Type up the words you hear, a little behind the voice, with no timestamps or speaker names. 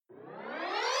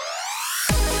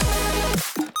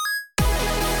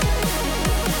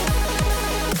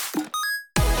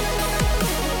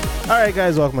right,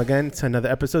 guys, welcome again to another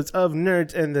episode of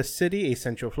Nerds in the City, a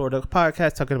Central Florida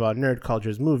podcast talking about nerd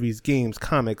cultures, movies, games,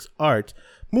 comics, art,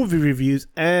 movie reviews,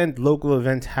 and local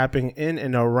events happening in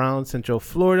and around Central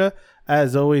Florida.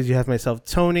 As always, you have myself,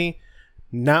 Tony,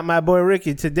 not my boy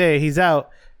Ricky today. He's out.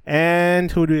 And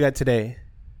who do we got today?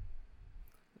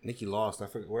 Nikki lost. I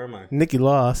forget. Where am I? Nikki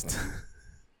lost.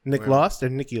 Nick lost or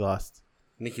Nikki lost?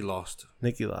 Nikki lost.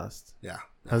 Nikki lost. Yeah.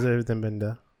 How's everything been,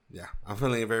 though? Yeah. I'm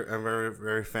feeling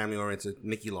very family oriented.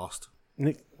 Nikki lost.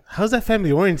 How's that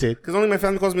family oriented? Because only my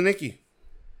family calls me Nikki.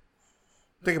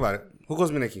 Think about it. Who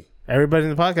calls me Nikki? Everybody in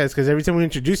the podcast, because every time we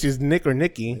introduce you, it's Nick or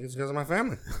Nikki. It's because of my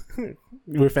family.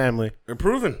 We're family. We're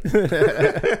proven.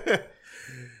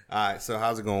 All right. So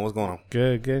how's it going? What's going on?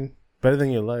 Good. Better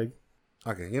than your leg.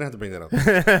 Okay. You don't have to bring that up.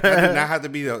 That did not have to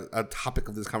be a topic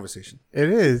of this conversation. It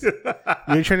is.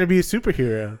 You're trying to be a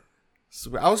superhero.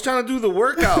 So I was trying to do the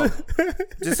workout.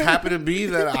 Just happened to be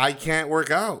that I can't work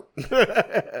out.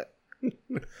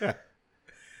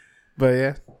 But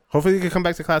yeah, hopefully you can come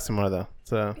back to class tomorrow, though.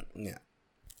 So yeah,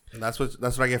 that's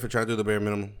what I get for trying to do the bare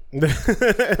minimum.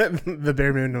 The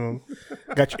bare minimum.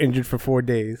 Got you injured for 4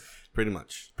 days. Pretty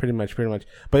much.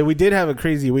 But we did have a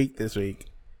crazy week this week.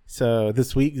 So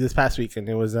this past weekend,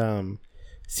 it was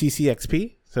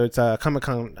CCXP. So it's a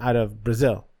Comic-Con out of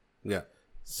Brazil. Yeah.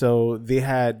 So they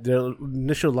had their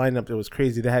initial lineup. It was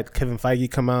crazy. They had Kevin Feige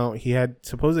come out. He had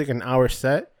supposedly like an hour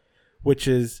set, which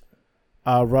is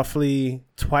roughly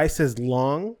twice as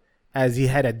long as he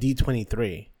had at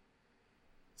D23.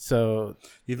 So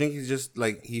you think he's just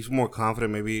like he's more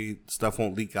confident? Maybe stuff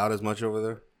won't leak out as much over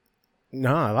there.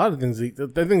 No, a lot of things leaked.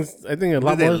 I think a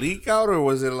lot Did more. they leak out, or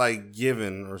was it like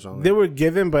given or something? They were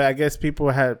given, but I guess people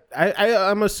had.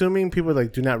 I'm assuming people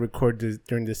like do not record this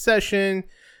during the session.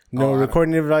 No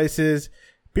recording devices.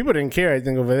 People didn't care. I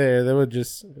think over there they were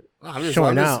just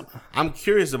showing out. I'm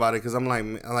curious about it because I'm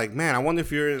like, man, I wonder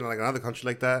if you're in like another country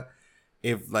like that,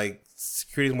 if like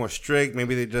security is more strict,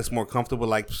 maybe they're just more comfortable.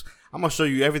 Like, I'm gonna show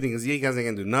you everything because you guys ain't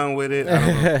gonna do nothing with it.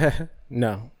 I don't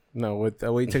know. No. With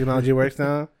the way technology works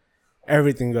now,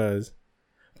 everything goes.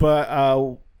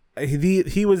 But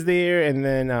he was there, and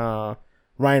then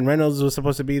Ryan Reynolds was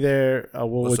supposed to be there.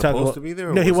 Was supposed to be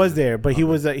there? No, he was there, but he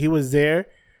was there.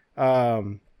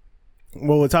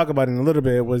 What we'll talk about in a little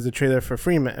bit was the trailer for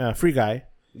Free Guy.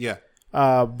 Yeah.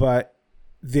 But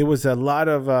there was a lot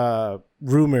of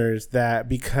rumors that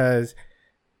because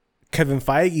Kevin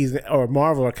Feige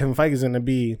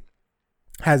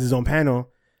has his own panel,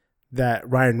 that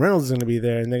Ryan Reynolds is going to be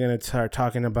there, and they're going to start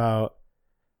talking about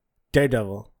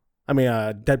Deadpool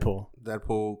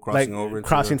crossing over.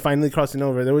 Finally crossing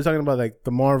over. They were talking about like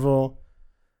the Marvel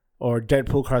or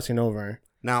Deadpool crossing over.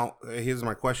 Now, here's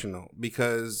my question, though,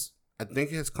 because I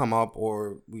think it has come up,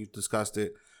 or we've discussed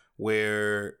it,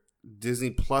 where Disney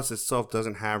Plus itself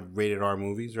doesn't have rated R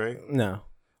movies, right? No.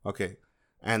 Okay.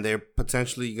 And they're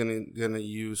potentially gonna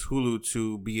use Hulu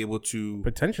to be able to...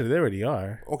 Potentially, they already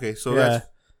are. Okay, so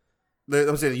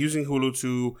I'm saying using Hulu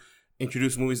to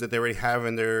introduce movies that they already have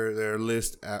in their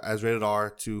list as rated R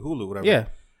to Hulu, whatever. Yeah.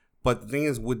 But the thing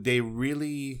is, would they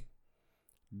really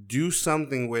do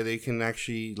something where they can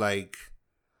actually, like...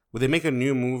 Would they make a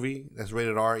new movie that's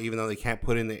rated R, even though they can't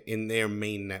put it in their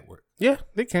main network? Yeah,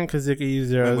 they can, because they can use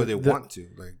their. Like, would they want to?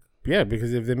 Like, yeah,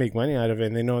 because if they make money out of it,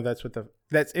 and they know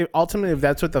ultimately if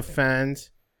that's what the fans,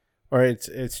 or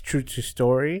it's true to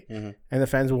story, and the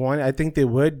fans will want it, I think they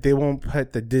would. They won't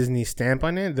put the Disney stamp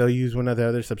on it. They'll use one of the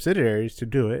other subsididiary to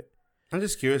do it. I'm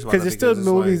just curious about that, because there's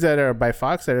still movies that are by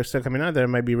Fox that are still coming out that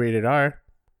might be rated R,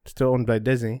 still owned by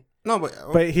Disney. No, but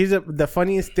the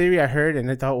funniest theory I heard, and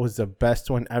I thought was the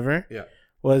best one ever. Yeah,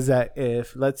 was that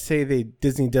if, let's say,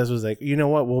 Disney was like, you know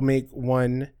what, we'll make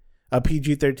a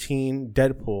PG-13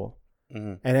 Deadpool,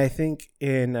 and I think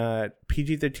in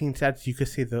PG-13 stats you could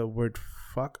say the word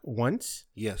fuck once.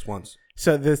 Yes, once.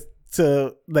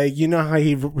 So like, you know how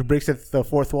he breaks the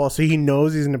fourth wall, so he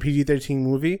knows he's in a PG-13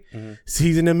 movie, so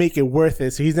he's gonna make it worth it.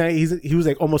 So he was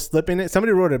like almost slipping it.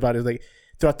 Somebody wrote about it, like.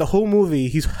 Throughout the whole movie,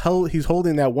 he's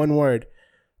holding that one word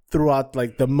throughout,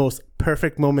 like, the most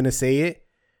perfect moment to say it.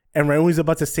 And right when he's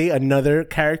about to say it, another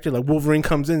character, like Wolverine,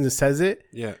 comes in and says it.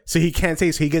 Yeah. So he can't say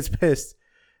it, so he gets pissed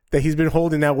that he's been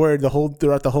holding that word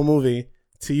throughout the whole movie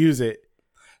to use it.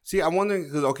 See, I'm wondering,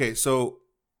 because, okay, so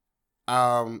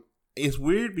it's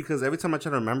weird because every time I try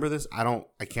to remember this, I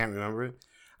can't remember it.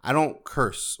 I don't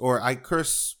curse, or I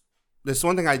curse. There's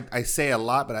one thing I say a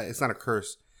lot, but it's not a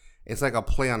curse. It's like a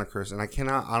play on a curse, and I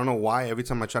don't know why. Every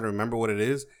time I try to remember what it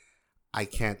is, I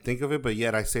can't think of it, but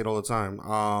yet I say it all the time.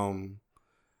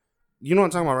 You know what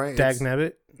I'm talking about, right?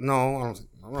 Dagnabbit? No, I don't.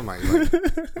 What am I,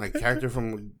 like character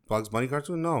from Bugs Bunny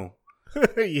cartoon? No.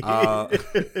 Yeah.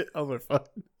 Oh my fuck.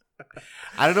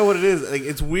 I don't know what it is. Like,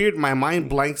 it's weird. My mind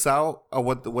blanks out of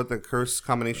what the curse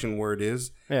combination word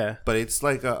is. Yeah. But it's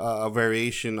like a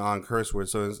variation on curse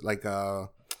words. So it's like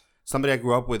somebody I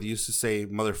grew up with used to say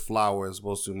mother flower as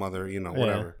opposed to mother,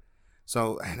 whatever.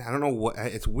 So and I don't know what.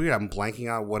 It's weird. I'm blanking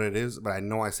out what it is, but I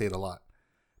know I say it a lot.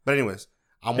 But anyways,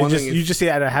 I'm wondering. You just say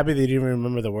out of habit that you didn't even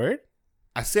remember the word?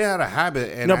 I say it out of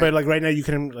habit. And but like right now you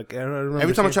can like. I don't remember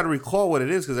every time I try to recall what it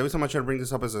is, because every time I try to bring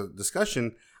this up as a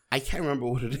discussion, I can't remember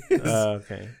what it is.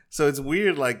 Okay. So it's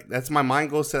weird. Like that's my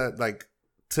mind goes to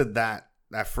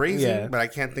that phrasing, but I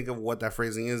can't think of what that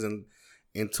phrasing is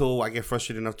until I get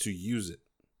frustrated enough to use it.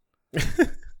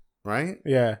 Right?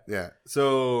 Yeah. Yeah.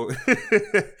 So,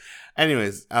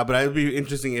 anyways, but it'd be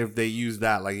interesting if they use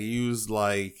that, like use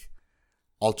like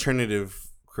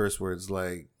alternative curse words,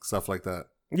 like stuff like that.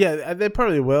 Yeah, they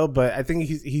probably will, but I think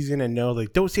he's gonna know.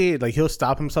 Like, don't say it. Like, he'll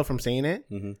stop himself from saying it.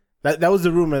 Mm-hmm. That was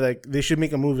the rumor. Like, they should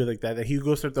make a movie like that. That he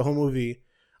goes through the whole movie,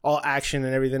 all action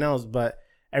and everything else, but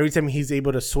every time he's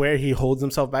able to swear, he holds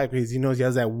himself back because he knows he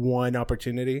has that one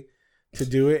opportunity to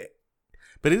do it.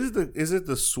 But is it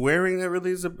the swearing that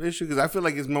really is the issue? Because I feel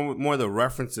like it's more the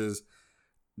references,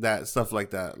 that stuff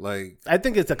like that. Like, I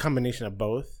think it's a combination of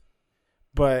both,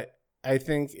 but I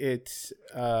think it's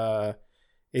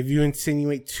if you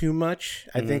insinuate too much,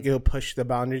 I think it'll push the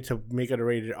boundary to make it a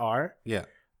rated R. Yeah.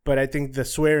 But I think the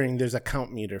swearing, there's a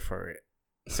count meter for it.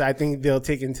 So I think they'll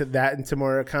take into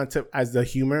more account as the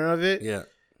humor of it,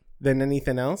 than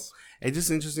anything else. It's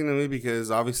just interesting to me because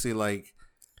obviously, like,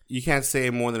 you can't say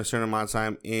more than a certain amount of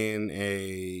time in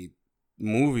a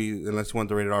movie unless you want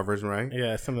the rated R version, right?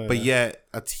 Yeah, something. But yet,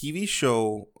 a TV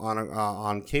show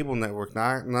on cable network,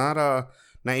 not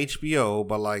HBO,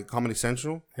 but like Comedy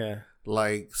Central,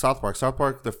 like South Park. South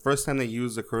Park, the first time they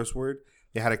used the curse word,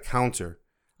 they had a counter.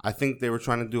 I think they were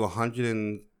trying to do 100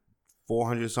 and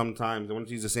 400 sometimes. They wanted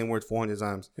to use the same word 400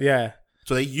 times. Yeah.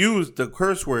 So they used the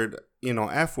curse word,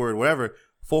 F word, whatever,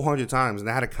 400 times, and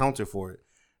they had a counter for it.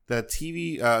 The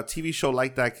TV show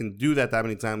like that can do that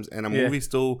many times, and a movie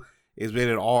still is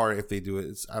rated R if they do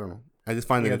it. I don't know. I just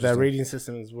find it interesting. That rating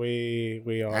system is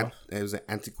way off. It was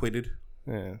antiquated.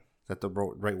 Yeah. Is that the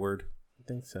right word? I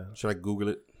think so. Should I Google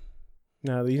it?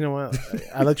 No, you know what?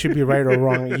 I'll let you be right or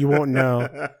wrong. You won't know.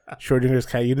 Schrodinger's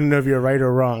cat. You don't know if you're right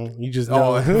or wrong. You just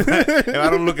know. If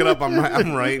I don't look it up,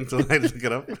 I'm right until I look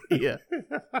it up. Yeah.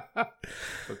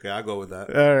 Okay, I'll go with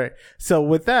that. All right. So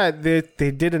with that, they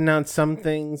did announce some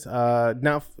things.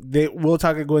 Now we'll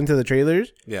go into the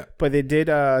trailers. Yeah. But they did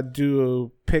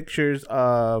do pictures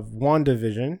of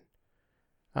WandaVision.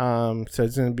 So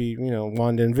it's gonna be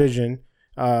Wanda and Vision.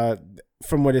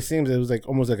 From what it seems, it was like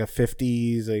almost like a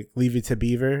 50s like Leave It to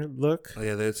Beaver look. Oh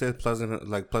yeah, they said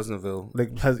Pleasantville. Pleasantville.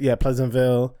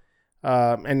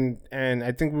 And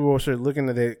I think we were also looking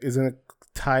at it is gonna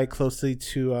tie closely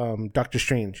to Doctor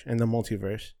Strange and the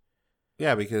multiverse.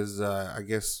 Yeah, because I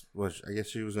guess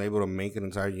she was able to make an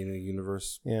entire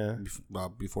universe. Yeah.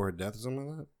 Before her death or something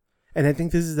like that. And I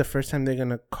think this is the first time they're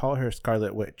gonna call her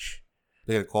Scarlet Witch.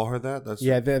 They're gonna call her that.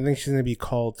 I think she's gonna be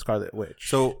called Scarlet Witch.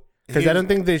 So. Because I don't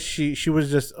think that she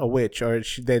was just a witch, or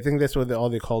they think that's what all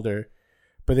they called her,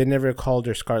 but they never called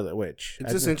her Scarlet Witch.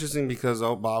 It's just interesting because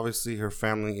obviously her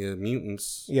family is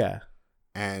mutants. Yeah,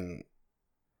 and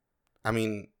I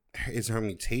mean, is her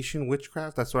mutation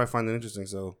witchcraft? That's what I find it interesting.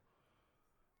 So,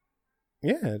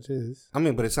 yeah, it is. I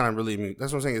mean, but it's not really.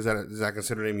 That's what I'm saying. Is that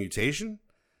considered a mutation?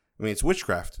 I mean, it's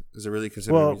witchcraft. Is it really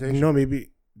considered a mutation? No,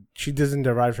 maybe she doesn't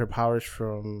derive her powers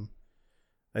from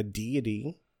a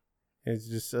deity. It's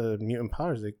just mutant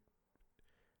powers, like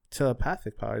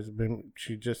telepathic powers.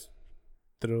 She just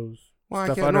throws. Well,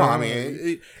 I can't know. I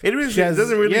mean, it really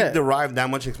doesn't really derive that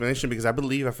much explanation because I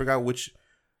forgot which.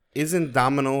 Isn't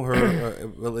Domino her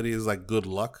ability is like good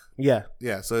luck? Yeah.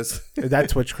 Yeah. So it's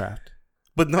that's witchcraft.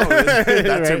 But no,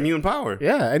 that's her mutant power.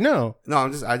 Yeah, I know. No,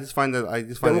 I just find it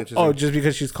interesting. Oh, just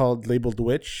because she's labeled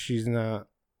witch, she's not.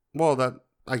 Well,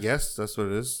 I guess that's what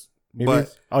it is. Maybe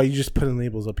you just putting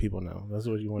labels of people now. That's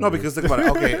what you want. No, because think about it.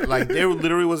 Okay, like there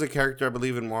literally was a character I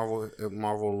believe in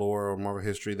Marvel lore or Marvel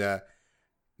history that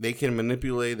they can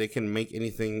manipulate. They can make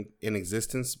anything in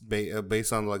existence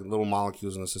based on like little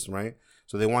molecules in the system, right?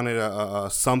 So they wanted a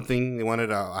something. They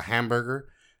wanted a hamburger.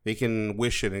 They can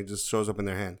wish it and it just shows up in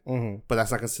their hand. Mm-hmm. But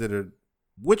that's not considered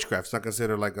witchcraft. It's not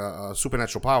considered like a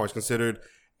supernatural power. It's considered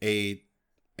a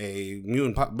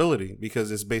mutant ability because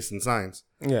it's based in science.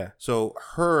 Yeah. So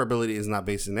her ability is not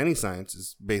based in any science.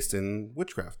 It's based in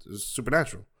witchcraft. It's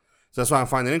supernatural. So that's why I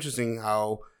find it interesting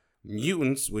how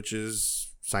mutants, which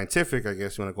is scientific, I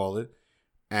guess you want to call it,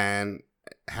 and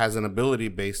has an ability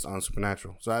based on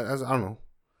supernatural. So I don't know.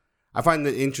 I find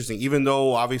it interesting, even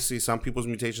though obviously some people's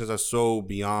mutations are so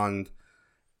beyond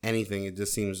anything. It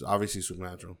just seems obviously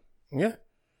supernatural. Yeah,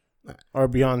 or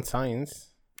beyond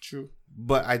science. True,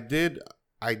 but I did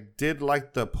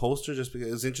like the poster just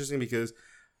because it's interesting because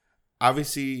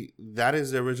obviously that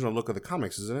is the original look of the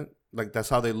comics, isn't it? Like that's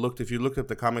how they looked. If you look at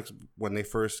the comics when they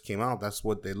first came out, that's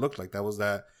what they looked like. That was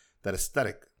that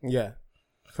aesthetic. Yeah,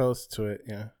 close to it.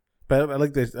 Yeah, but I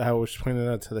like this. I was pointing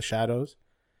out to the shadows.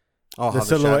 Oh, the how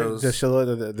silhouette, the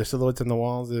shadows, the silhouettes in the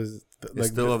walls is like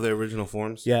still of their original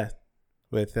forms. Yeah,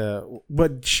 with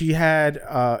but she had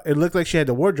it looked like she had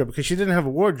the wardrobe because she didn't have a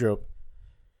wardrobe.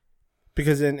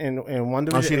 Because in one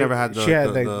division, she never had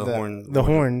the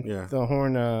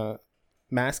horn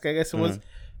mask, I guess it was,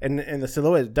 and the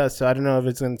silhouette does. So I don't know if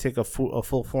it's going to take a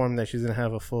full form that she's going to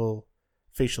have a full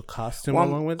facial costume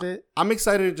along with it. I'm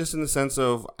excited just in the sense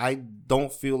of I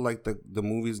don't feel like the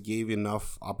movies gave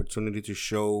enough opportunity to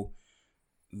show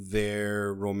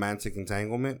their romantic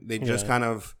entanglement. They just kind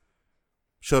of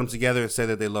showed them together and said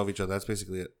that they love each other. That's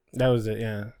basically it. That was it,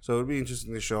 yeah. So it'd be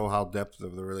interesting to show how depth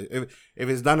of the relationship. If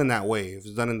it's done in that way, if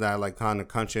it's done in that like kind of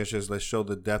conscientious, let's show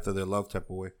the depth of their love type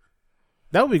of way.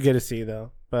 That would be good to see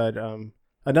though. But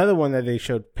another one that they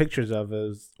showed pictures of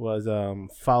was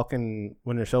Falcon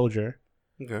Winter Soldier.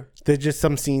 Okay. There's just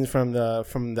some scenes from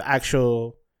the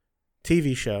actual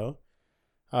TV show.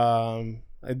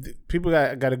 People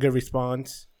got a good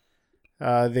response.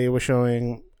 They were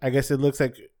showing. I guess it looks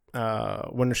like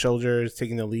Winter Soldier is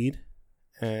taking the lead.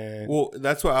 And well,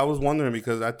 that's what I was wondering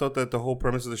because I thought that the whole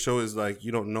premise of the show is like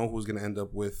you don't know who's gonna end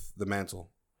up with the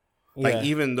mantle. Yeah. Like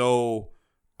even though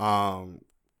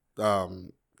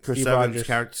Chris Evans'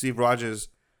 character Steve Rogers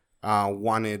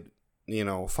wanted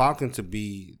Falcon to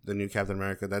be the new Captain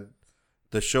America, that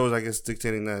the show is I guess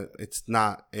dictating that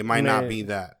it might not be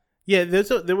that. Yeah,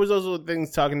 there was also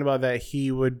things talking about that he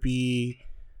would be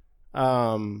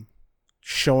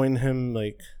showing him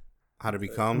like how to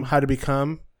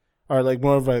become or like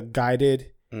more of a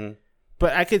guided.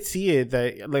 But I could see it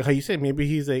that like how you said, maybe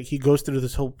he's like he goes through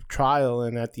this whole trial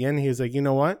and at the end he's like, you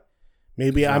know what,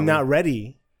 maybe I'm not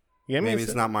ready. Yeah, maybe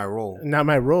it's not my role. Not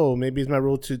my role. Maybe it's my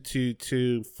role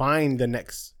to find the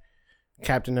next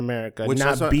Captain America,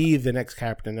 be the next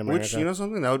Captain America. Which, you know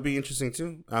something? That would be interesting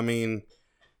too. I mean,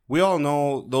 we all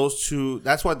know those two.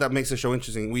 That's what that makes the show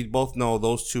interesting. We both know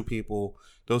those two people,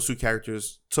 those two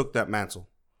characters took that mantle.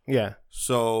 Yeah.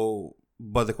 So,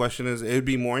 but the question is, it would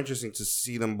be more interesting to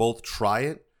see them both try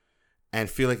it and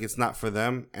feel like it's not for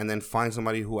them and then find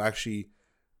somebody who actually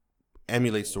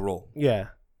emulates the role. Yeah.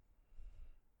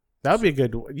 That would be a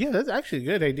good. Yeah, that's actually a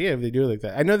good idea if they do it like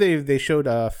that. I know they showed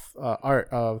art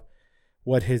of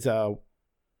what his I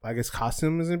guess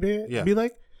costume is gonna be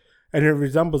like, and it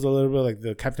resembles a little bit like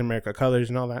the Captain America colors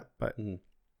and all that. But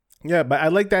yeah, but I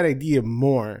like that idea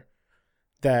more.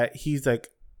 That he's like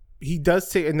he does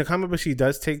take in the comic book. He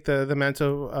does take the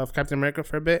mantle of Captain America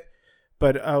for a bit,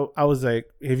 but I was like,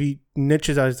 if he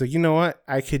niches, I was like, you know what,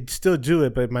 I could still do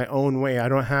it, but my own way. I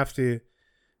don't have to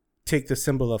take the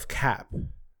symbol of Cap.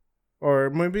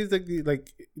 Or maybe it's like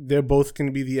they're both going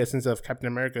to be the essence of Captain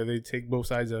America. They take both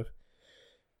sides of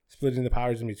splitting the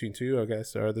powers in between two, I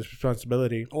guess, or this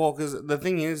responsibility. Well, because the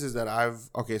thing is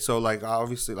that so like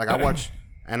obviously like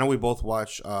I know we both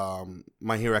watch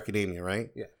My Hero Academia, right?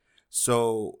 Yeah.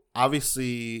 So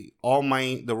obviously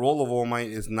the role of All Might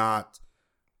is not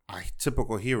a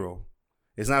typical hero.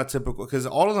 It's not a typical, because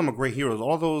all of them are great heroes.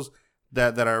 All those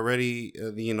that are already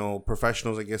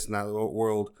professionals, I guess, in that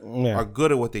world are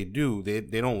good at what they do. They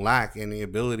don't lack any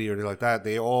ability or anything like that.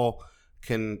 They all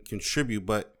can contribute,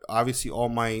 but obviously All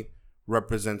Might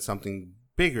represents something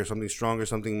bigger, something stronger,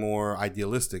 something more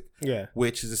idealistic. Yeah,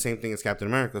 which is the same thing as Captain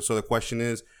America. So the question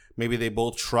is, maybe they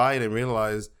both tried and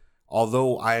realized,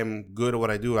 although I am good at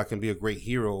what I do, I can be a great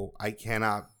hero. I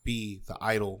cannot be the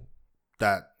idol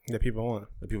that people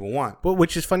want. But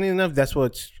which is funny enough, that's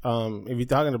what's if you're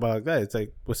talking about like that, it's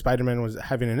like what Spider-Man was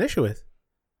having an issue with.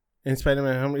 In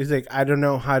Spider-Man, he's like, I don't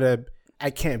know I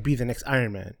can't be the next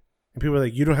Iron Man. And people are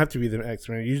like, you don't have to be the next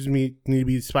Iron Man. You just need to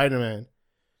be Spider-Man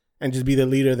and just be the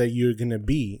leader that you're gonna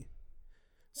be.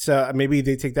 So maybe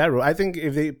they take that role. I think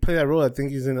if they play that role, I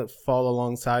think he's gonna fall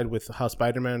alongside with how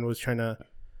Spider-Man was trying to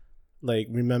like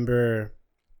remember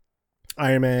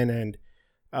Iron Man and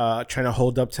trying to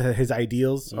hold up to his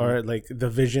ideals or like the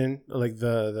vision, like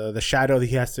the shadow that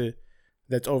he has to,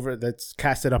 that's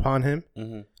casted upon him.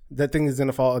 That thing is going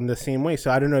to fall in the same way. So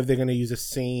I don't know if they're going to use the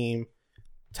same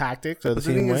tactics or the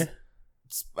same way.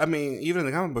 I mean, even in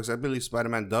the comic books, I believe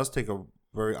Spider-Man does take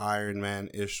very Iron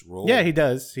Man-ish role. Yeah, he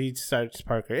does. He starts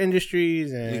Parker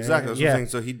Industries and Exactly. That's what I'm saying.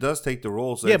 So he does take the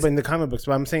role. So but in the comic books,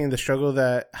 but I'm saying the struggle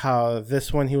that how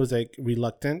this one he was like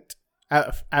reluctant.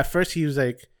 At first, he was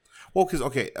like, well, because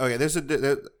okay, this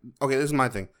is my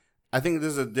thing. I think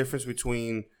there's a difference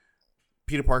between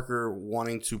Peter Parker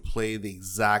wanting to play the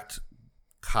exact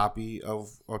copy of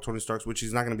Tony Stark's, which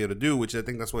he's not going to be able to do, which I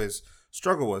think that's what his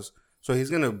struggle was. So he's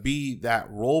going to be that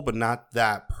role, but not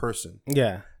that person.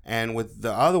 Yeah. And with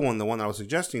the other one, the one that I was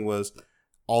suggesting was,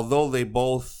 although they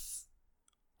both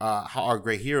are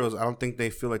great heroes, I don't think they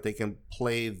feel like they can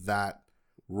play that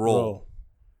role.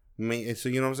 So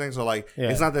you know what I'm saying? So like,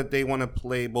 it's not that they want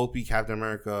to both be Captain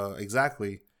America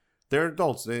exactly. They're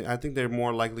adults. I think they're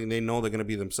more likely, they know they're going to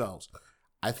be themselves.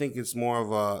 I think it's more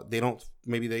of they don't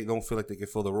feel like they can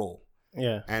fill the role.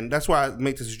 Yeah. And that's why I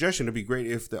make the suggestion. It'd be great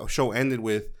if the show ended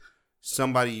with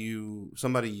somebody you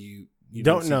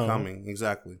don't know coming.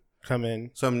 Exactly. Come in.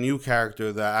 Some new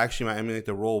character that actually might emulate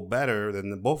the role better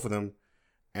than both of them.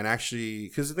 And actually,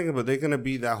 because the thing about they're going to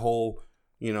be that whole,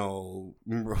 you know,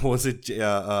 was it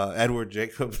Edward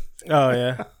Jacob? Oh,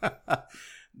 yeah.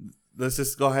 Let's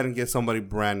just go ahead and get somebody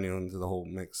brand new into the whole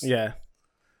mix. Yeah.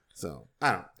 So,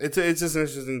 I don't know. It's just an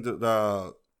interesting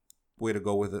way to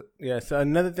go with it. Yeah, so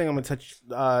another thing I'm going to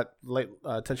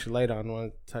touch lightly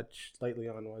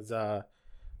on was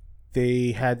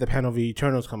they had the panel of the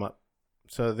Eternals come up.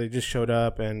 So they just showed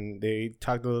up and they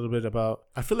talked a little bit about...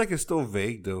 I feel like it's still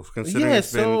vague, though, considering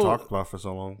it's been talked about for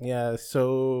so long. Yeah,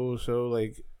 so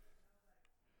like,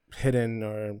 hidden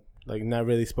or, like, not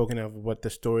really spoken of what the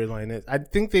storyline is. I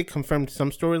think they confirmed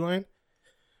some storyline,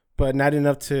 but not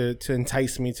enough to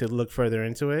entice me to look further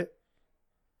into it.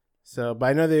 So, but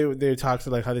I know they talked to,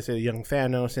 like, how they say young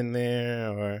Thanos in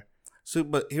there, or... So,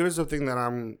 but here's the thing that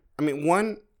I'm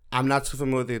not too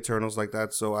familiar with the Eternals like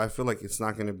that, so I feel like it's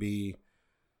not going to be...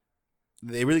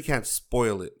 They really can't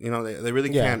spoil it. You know, they really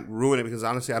can't ruin it because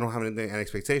honestly, I don't have any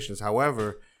expectations.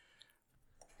 However,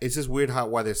 it's just weird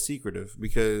why they're secretive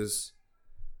because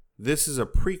this is a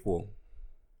prequel.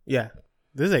 Yeah.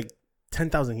 This is like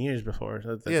 10,000 years before.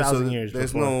 So 1,000 years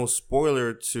there's before. no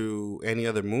spoiler to any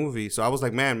other movie. So I was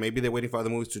like, man, maybe they're waiting for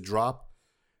other movies to drop,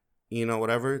 you know,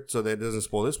 whatever, so that it doesn't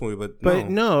spoil this movie. But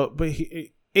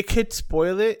it could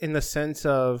spoil it in the sense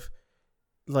of,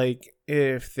 like,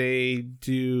 if they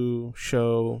do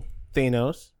show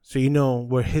Thanos, so you know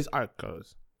where his arc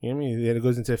goes. You know what I mean? It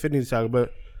goes into Infinity Saga,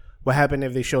 but what happened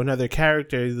if they show another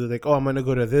character? They're like, oh, I'm going to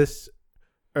go to this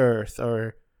Earth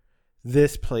or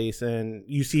this place, and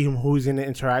you see him who he's going to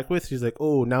interact with. He's like,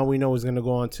 oh, now we know he's going to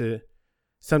go on to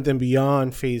something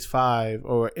beyond Phase 5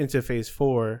 or into Phase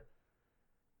 4.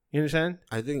 You understand?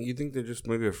 You think they're just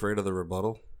maybe afraid of the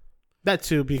rebuttal? That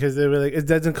too, because they were like, it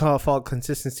doesn't fall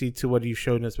consistency to what you've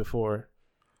shown us before.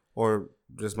 Or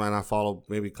just might not follow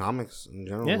maybe comics in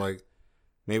general. Yeah. Like,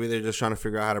 maybe they're just trying to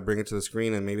figure out how to bring it to the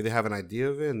screen, and maybe they have an idea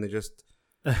of it, and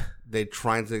they're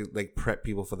trying to, like, prep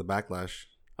people for the backlash.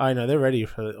 I know, they're ready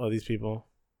for all these people.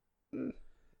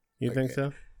 You think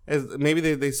so?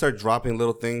 Maybe they start dropping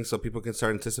little things so people can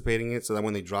start anticipating it, so that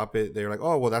when they drop it, they're like,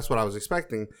 oh, well, that's what I was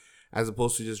expecting, as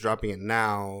opposed to just dropping it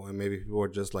now, and maybe people are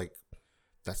just like,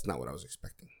 that's not what I was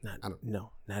expecting.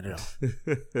 No, not at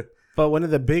all. But one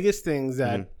of the biggest things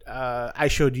that I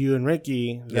showed you and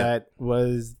Ricky that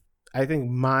was, I think,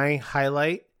 my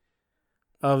highlight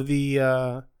of the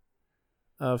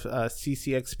of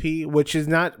CCXP, which is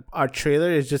not our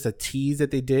trailer, it's just a tease that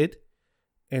they did,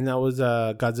 and that was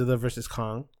Godzilla versus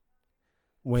Kong,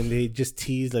 when they just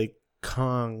teased like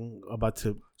Kong about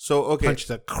to punch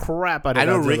the crap out of Godzilla. I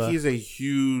know Ricky's a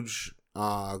huge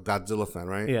Godzilla fan,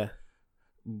 right? Yeah.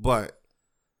 But,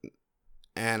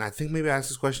 and I think maybe I asked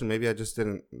this question, maybe I just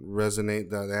didn't resonate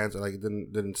the answer, like it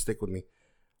didn't stick with me.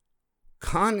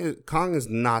 Kong is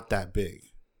not that big.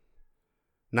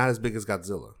 Not as big as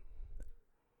Godzilla.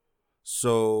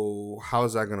 So how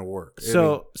is that going to work?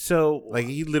 So like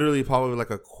he literally probably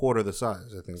like a quarter the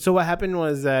size, I think. So what happened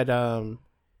was that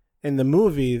in the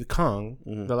movie Kong,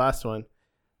 the last one,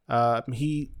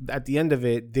 he at the end of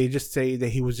it, they just say that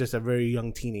he was just a very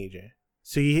young teenager.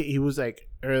 So he was like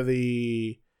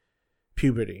early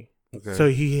puberty. Okay. So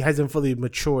he hasn't fully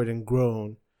matured and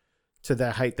grown to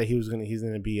that height that he's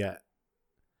gonna be at.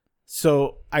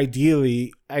 So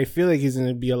ideally, I feel like he's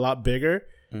gonna be a lot bigger.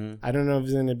 I don't know if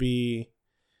he's gonna be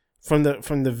from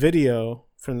the video,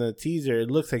 from the teaser,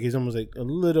 it looks like he's almost like a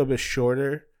little bit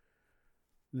shorter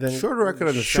than shorter. I could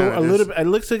understand a little bit. It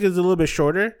looks like it's a little bit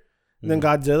shorter than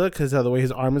Godzilla because of the way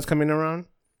his arm is coming around.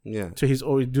 Yeah. So he's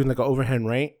always doing like an overhand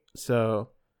right. So,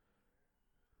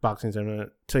 boxing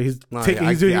tournament. So he's No, taking,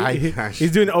 yeah,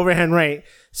 he's doing overhand right.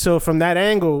 So from that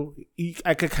angle,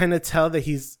 I could kind of tell that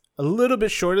he's a little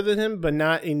bit shorter than him, but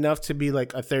not enough to be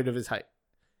like a third of his height.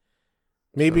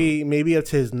 Maybe up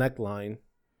to his neckline.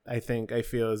 I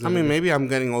feel. I mean, maybe I'm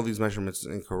getting all these measurements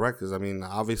incorrect. Because I mean,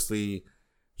 obviously,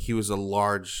 he was a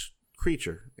large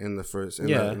creature in the first in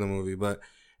the movie, but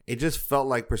it just felt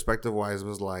like perspective wise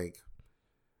was like.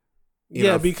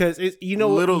 Because it's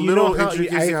little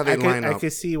intricacy how they line up. I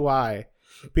could see why,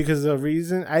 because the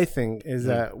reason I think is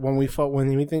that when we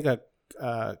think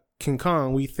of King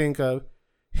Kong, we think of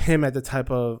him on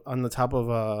the top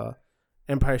of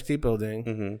Empire State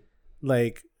Building,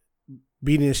 like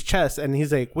beating his chest, and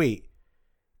he's like, wait,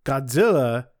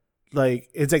 Godzilla, like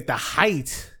it's like the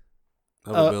height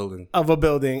of a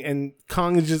building, and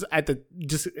Kong is just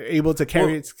able to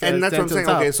carry it. And that's what I'm saying.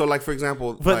 Okay, so like for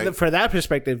example, but for that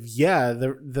perspective,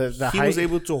 the he height, was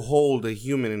able to hold a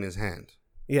human in his hand.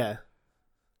 Yeah,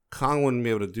 Kong wouldn't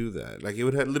be able to do that. Like it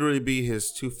would literally be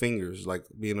his two fingers, like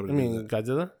being able to. Do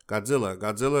that.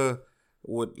 Godzilla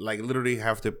would like literally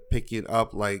have to pick it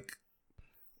up like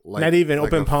not even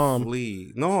like open palm.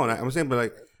 Flea. No, I'm saying, but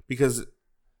like because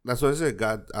that's what I said.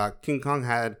 King Kong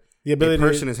had the ability a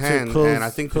person in his hand, and I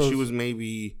think that she was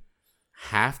maybe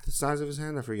half the size of his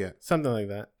hand. I forget, something like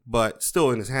that. But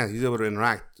still in his hand, he's able to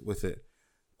interact with it.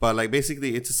 But like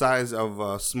basically, it's the size of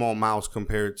a small mouse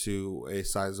compared to a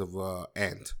size of an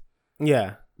ant.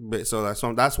 Yeah. But so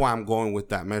that's why I'm going with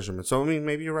that measurement. So I mean,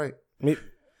 maybe you're right.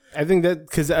 I think that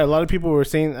because a lot of people were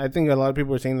saying,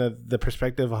 that the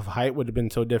perspective of height would have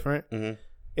been so different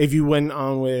if you went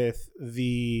on with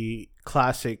the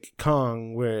classic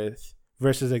Kong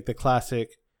versus like the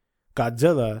classic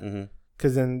Godzilla,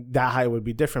 because then that height would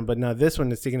be different. But now this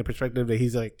one is taking the perspective that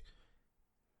he's like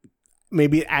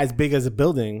maybe as big as a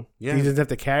building. Yeah, he doesn't have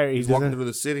to carry. He's walking through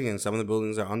the city, and some of the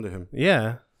buildings are under him.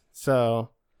 Yeah,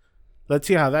 so let's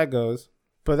see how that goes.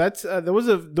 But that's those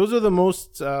are the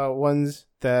most ones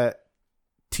that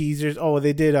teasers. Oh,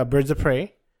 they did Birds of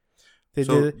Prey. Did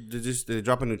they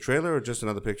drop a new trailer or just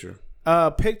another picture?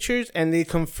 Pictures, and they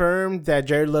confirmed that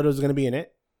Jared Leto is going to be in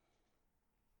it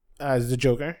as the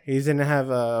Joker. He's going to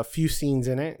have a few scenes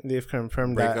in it. They've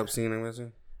confirmed breakup scene, I'm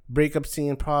guessing. Breakup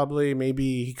scene, probably.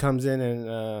 Maybe he comes in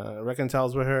and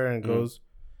reconciles with her and goes.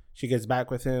 She gets back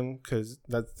with him because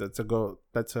that's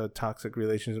a toxic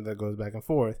relationship that goes back and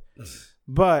forth.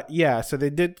 But yeah, so they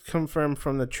did confirm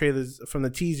from the trailers, from the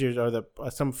teasers, or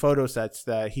some photo sets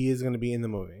that he is going to be in the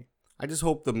movie. I just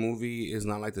hope the movie is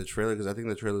not like the trailer, because I think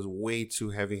the trailer is way too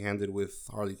heavy-handed with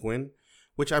Harley Quinn,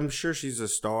 which I'm sure she's a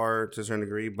star to a certain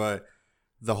degree, but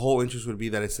the whole interest would be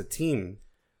that it's a team.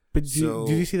 But did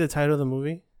you see the title of the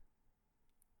movie?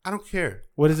 I don't care.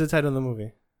 What is the title of the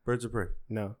movie? Birds of Prey.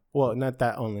 No. Well, not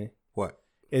that only. What?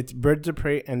 It's Birds of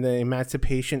Prey and the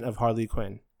Emancipation of Harley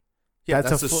Quinn. Yeah,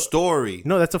 that's a story.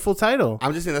 No, that's a full title.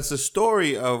 I'm just saying that's the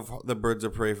story of the Birds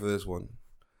of Prey for this one.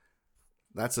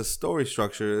 That's a story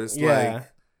structure. It's like,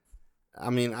 I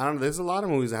mean, I don't know. There's a lot of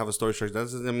movies that have a story structure. That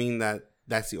doesn't mean that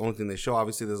that's the only thing they show.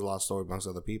 Obviously, there's a lot of story amongst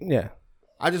other people. Yeah.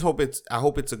 I hope it's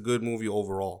a good movie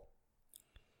overall.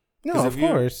 No, of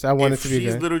course. I want it to be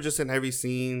good. She's literally just in every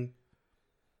scene.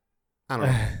 I don't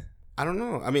know. I don't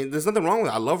know. I mean, there's nothing wrong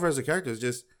with it. I love her as a character. It's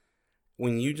just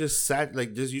when you just start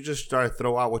to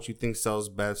throw out what you think sells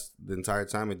best the entire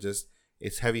time.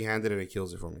 It's heavy-handed and it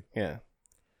kills it for me. Yeah.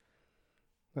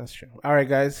 That's true. All right,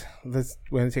 guys. We're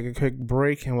going to take a quick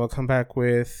break and we'll come back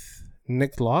with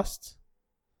Nick Lost.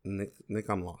 Nick,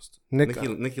 I'm lost.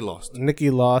 Nikki Lost. Nikki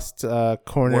Lost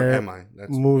corner. Where am I?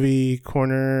 Movie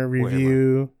corner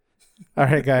review. All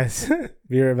right, guys.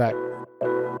 Be right back.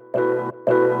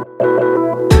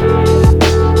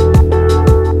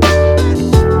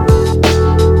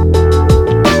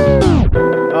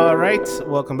 All right,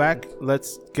 welcome back.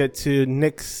 Let's get to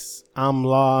Nick's I'm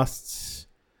Lost.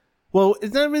 Well,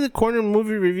 it's not really corner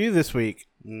movie review this week.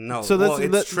 No, so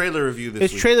it's trailer review this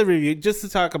week. It's trailer review, just to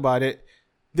talk about it.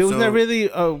 There was not really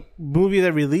a movie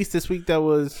that released this week there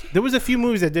was a few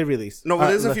movies that did release. No, but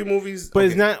there's a few movies. But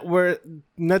it's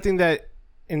nothing that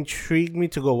intrigued me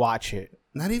to go watch it.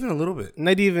 Not even a little bit.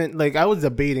 Not even, like, I was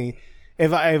debating.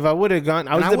 If I would have gone...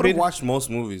 I would have watched most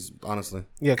movies, honestly.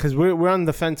 Yeah, because we're on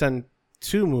the fence on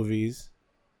 2 movies.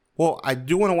 Well, I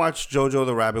do want to watch Jojo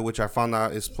the Rabbit, which I found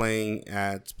out is playing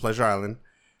at Pleasure Island,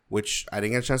 which I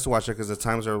didn't get a chance to watch it because the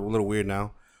times are a little weird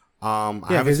now.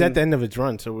 Yeah, because at the end of its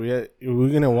run, so we're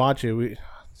going to watch it.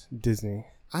 Disney.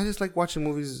 I just like watching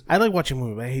movies. I like watching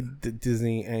movies. I hate the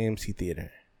Disney AMC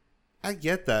theater. I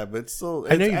get that, but still...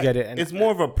 I know you get it. It's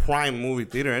more of a prime movie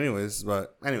theater anyways,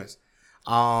 but anyways.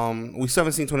 We still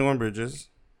haven't seen 21 Bridges.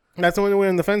 That's the one we're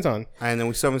on the fence on. And then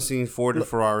we still haven't seen Ford and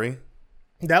Ferrari.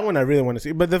 That one I really want to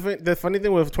see. But the funny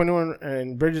thing with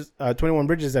 21 Bridges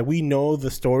is that we know the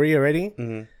story already,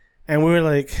 and we were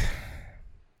like,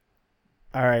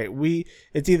 all right,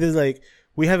 it's either like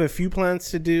we have a few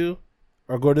plans to do,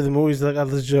 or go to the movies. Like,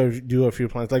 let's just do a few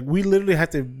plans. Like, we literally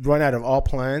have to run out of all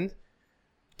plans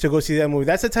to go see that movie.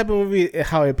 That's the type of movie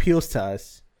how it appeals to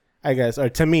us, I guess, or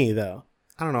to me though.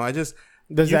 I don't know.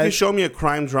 You can show me a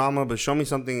crime drama, but show me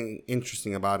something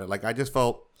interesting about it. Like, I just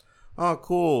felt, oh,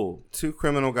 cool. 2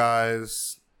 criminal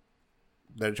guys.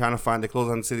 They're trying to find. They close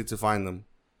on the city to find them.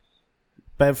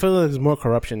 But I feel like there's more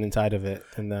corruption inside of it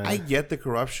than that. I get the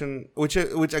corruption, which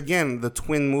again, the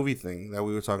twin movie thing that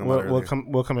we were talking about earlier.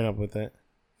 We're coming up with it.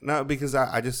 No, because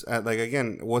I just like,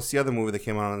 again, what's the other movie that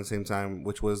came out at the same time,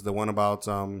 which was the one about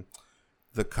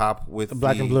the cop with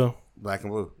Black and Blue. Black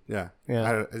and Blue. Yeah.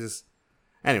 Yeah.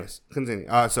 Anyways, continue.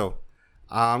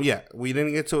 Yeah, we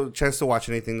didn't get to a chance to watch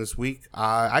anything this week.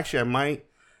 Actually, I might.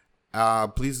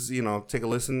 Please, take a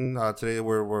listen. Today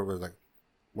we're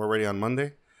ready on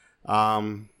Monday.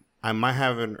 I might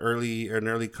have an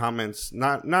early comments,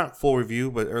 not full review,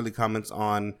 but early comments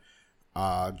on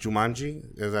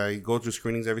Jumanji, as I go through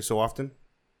screenings every so often.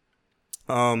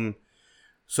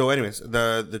 So anyways,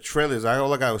 the trailers,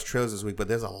 all I got was trailers this week, but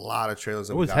there's a lot of trailers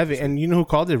that it was heavy. And you know who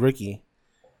called it? Ricky.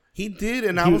 He did,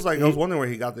 and I was wondering where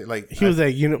he got it. Like, he was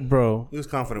like, bro, he was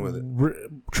confident with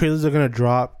it. Trailers are gonna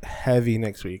drop heavy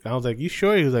next week. I was like, you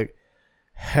sure? He was like,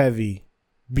 heavy.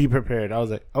 Be prepared. I was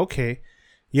like, okay.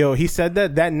 Yo, he said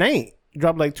that night.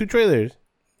 Dropped like 2 trailers.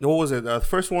 What was it? The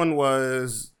first one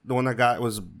was the one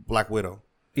was Black Widow.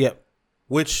 Yep.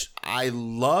 Which I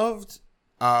loved.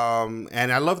 And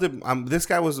I loved it. This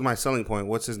guy was my selling point.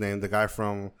 What's his name? The guy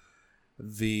from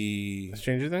the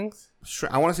Stranger Things?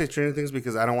 I want to say Stranger Things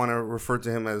because I don't want to refer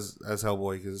to him as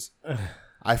Hellboy because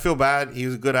I feel bad. He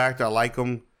was a good actor. I like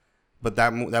him. But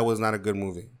that was not a good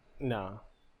movie. No.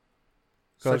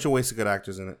 Such a waste of good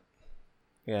actors in it.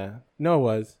 Yeah. No, it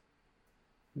was.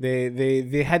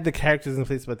 They had the characters in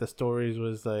place, but the stories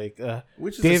was like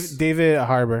David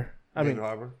Harbour. David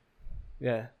Harbour.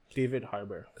 Yeah, David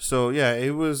Harbour. So yeah,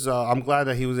 it was. I'm glad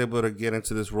that he was able to get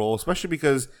into this role, especially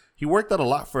because he worked out a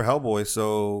lot for Hellboy,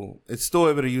 so it's still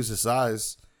able to use his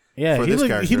size. Yeah, for this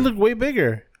character. He looked way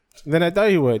bigger than I thought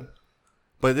he would.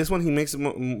 But this one, he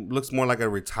looks more like a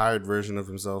retired version of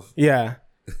himself. Yeah,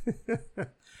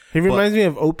 he reminds me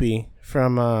of Opie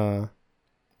from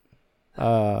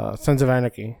Sons of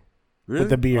Anarchy. Really? With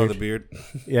the beard. Oh, the beard.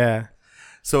 Yeah.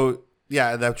 So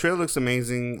yeah, that trailer looks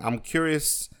amazing. I'm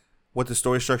curious what the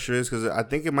story structure is because I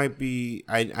think it might be.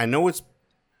 I know it's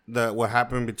what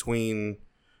happened between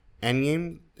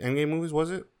Endgame movies.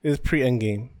 Was it? It was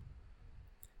pre-Endgame.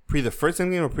 Pre the first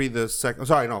Endgame or pre the second?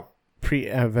 Sorry, no.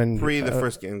 Pre-Avengers. Pre the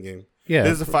first Endgame. Yeah.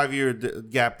 There's a 5-year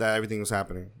gap that everything was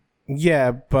happening.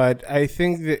 Yeah, but I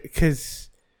think that because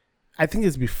I think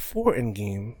it's before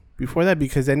Endgame. Before that,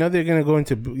 because I know they're gonna go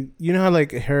into. You know how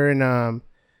like her and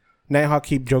Nighthawk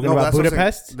keep joking about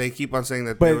Budapest. They keep on saying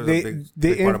that there was a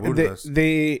big part of Budapest.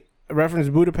 They reference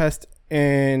Budapest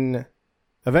in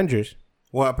Avengers.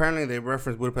 Well, apparently they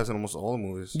reference Budapest in almost all the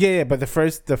movies. Yeah, but the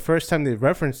first time they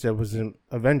referenced it was in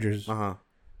Avengers.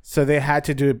 So they had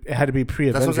to do it. It had to be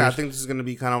pre-Avengers. That's what I'm saying. I think this is going to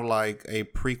be kind of like a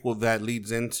prequel that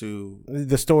leads into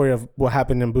the story of what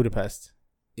happened in Budapest.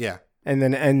 Yeah, and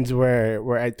then ends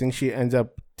where I think she ends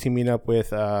up teaming up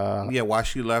with why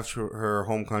she left her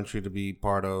home country to be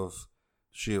part of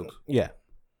SHIELD. Yeah,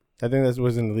 I think that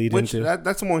was in the lead into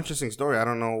that's a more interesting story. I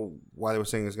don't know why they were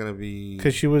saying it's going to be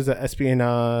because she was an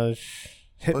espionage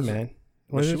hitman.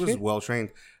 She was well trained.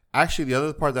 Actually, the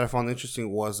other part that I found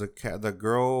interesting was the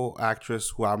girl actress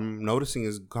who I'm noticing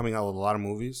is coming out with a lot of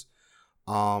movies.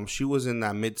 She was in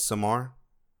that Midsommar.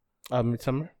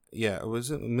 Midsommar? Yeah, was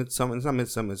it Midsommar? It's not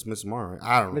Midsommar. It's Midsommar.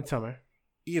 I don't know. Midsommar.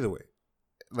 Either way,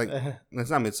 like it's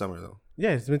not Midsommar though.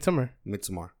 Yeah, it's Midsommar.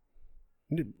 Midsommar.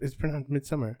 It's pronounced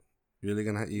Midsommar. You're really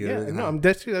gonna? I'm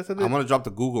dead serious. I'm gonna drop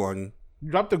the Google on you.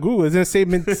 Drop the Google. It doesn't say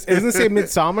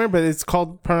Midsommar, but it's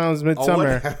pronounced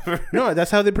Midsommar. Oh, no,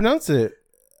 that's how they pronounce it.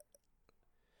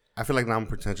 I feel like now I'm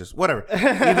pretentious. Whatever.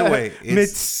 Either way,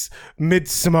 it's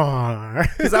Midsommar.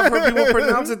 Because I've heard people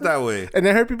pronounce it that way, and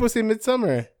I heard people say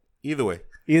Midsummer. Either way.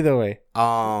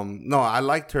 No, I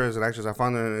liked her as an actress. I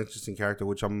found her an interesting character,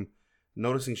 which I'm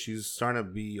noticing she's starting to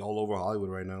be all over Hollywood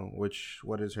right now.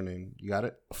 What is her name? You got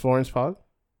it? Florence Pugh.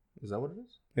 Is that what it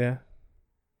is? Yeah.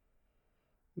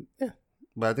 Yeah.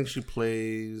 But I think she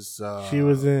plays. She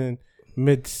was in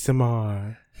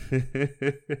Midsommar.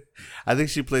 I think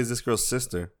she plays this girl's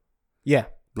sister. Yeah.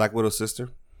 Black Widow's sister.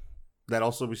 That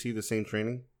also received the same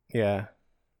training. Yeah.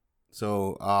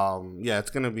 So, yeah, it's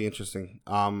gonna be interesting.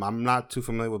 I'm not too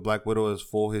familiar with Black Widow's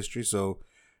full history, so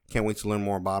can't wait to learn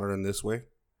more about her in this way.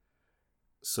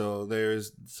 So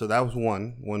that was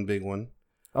one big one.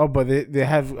 Oh, but they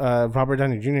have Robert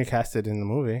Downey Jr. casted in the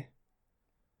movie.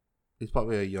 He's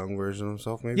probably a young version of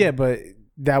himself, maybe. Yeah, but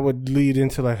that would lead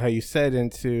into, like how you said,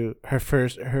 into her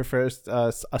first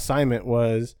assignment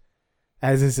was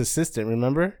as his assistant.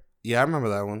 Remember? Yeah, I remember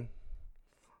that one.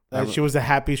 She was the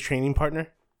Happy's training partner.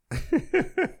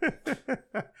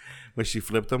 When she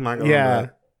flipped him, I remember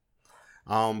that.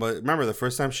 But remember, the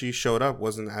first time she showed up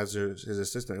wasn't as his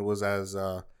assistant. It was as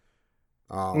not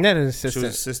an assistant. She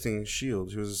was assisting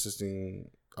Shield. She was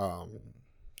assisting.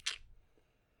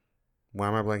 Why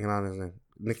am I blanking on his name?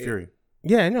 Nick Fury.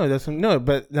 Yeah, I know.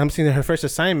 But I'm saying that her first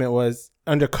assignment was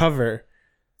undercover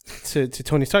to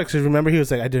Tony Stark. Because remember, he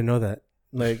was like, I didn't know that.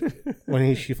 Like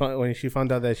when she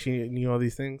found out that she knew all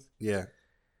these things. Yeah.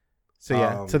 So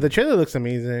yeah. So the trailer looks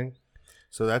amazing.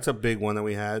 So that's a big one that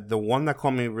we had. The one that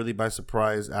caught me really by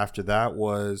surprise after that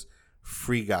was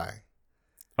Free Guy.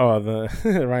 Oh, the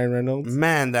Ryan Reynolds.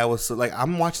 Man, that was like,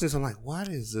 I'm watching this. I'm like, what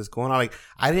is this going on? Like,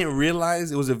 I didn't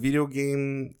realize it was a video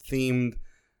game themed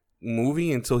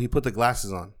movie until he put the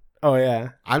glasses on. Oh yeah.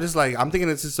 I'm thinking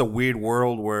it's just a weird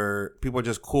world where people are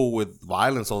just cool with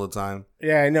violence all the time.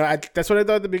 Yeah, I know. That's what I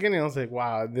thought at the beginning. I was like,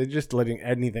 wow, they're just letting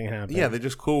anything happen. Yeah, they're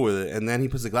just cool with it. And then he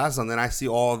puts the glasses on. Then I see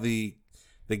all the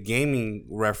gaming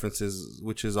references,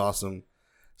 which is awesome.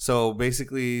 So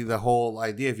basically, the whole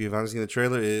idea, if you haven't seen the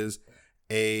trailer, is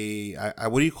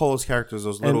what do you call those characters?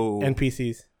 Those little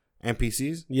NPCs.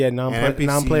 NPCs? Yeah,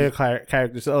 non-player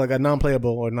characters. So like a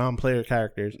non-playable or non-player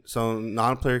characters. So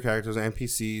non-player characters,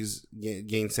 NPCs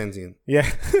gain sentient.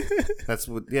 Yeah. That's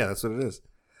what it is.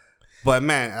 But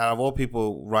man, out of all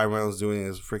people, Ryan Reynolds doing it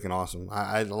is freaking awesome.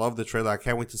 I love the trailer. I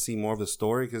can't wait to see more of the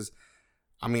story because,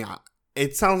 I mean,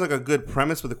 it sounds like a good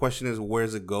premise, but the question is, where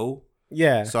does it go?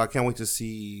 Yeah. So I can't wait to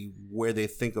see where they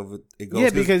think of it goes. Yeah,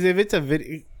 because if it's a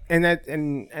video, and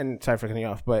sorry for cutting you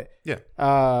off, but yeah,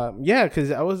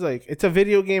 because I was like, it's a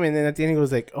video game, and then at the end it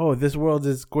was like, oh, this world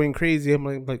is going crazy.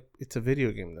 I'm like it's a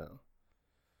video game though.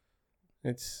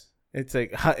 It's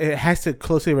like it has to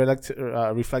closely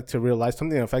reflect to real life,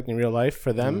 something affecting real life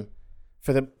for them,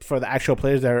 for the actual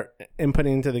players that are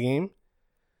inputting into the game.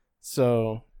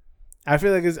 So I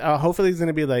feel like it's hopefully it's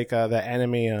gonna be like the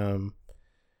anime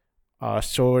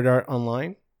Sword Art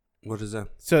Online. What is that?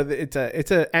 So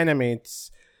it's an anime.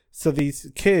 So these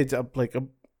kids, like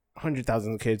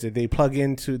 100,000 kids,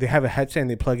 they have a headset and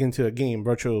they plug into a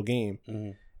virtual game,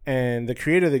 and the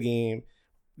creator of the game,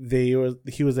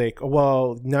 he was like,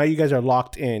 well, now you guys are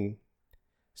locked in,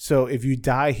 so if you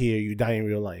die here, you die in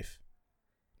real life,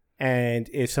 and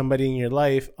if somebody in your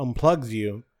life unplugs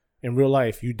you in real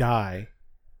life, you die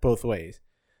both ways.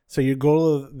 So the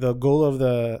goal of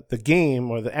the game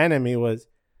or the anime was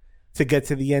to get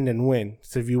to the end and win.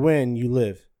 So if you win, you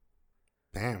live.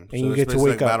 Damn. And so you get to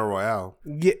wake up. Battle Royale.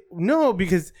 Yeah, no,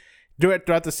 because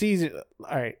throughout the season,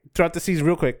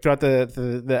 real quick, throughout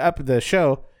the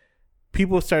show,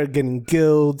 people started getting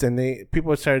guilds, and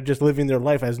people started just living their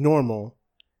life as normal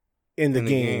in the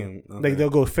game. Okay. Like they'll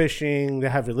go fishing, they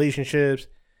have relationships,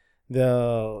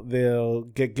 they'll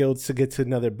get guilds to get to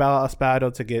another boss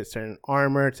battle, to get certain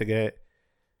armor,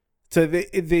 so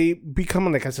they become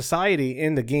like a society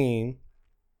in the game.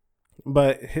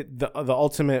 But the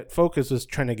ultimate focus was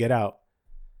trying to get out.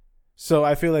 So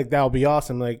I feel like that'll be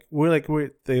awesome. Like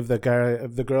if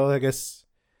the girl, I guess,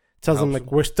 tells them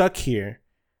like, we're stuck here,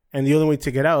 and the only way to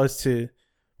get out is to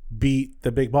beat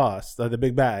the big boss, the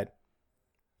big bad.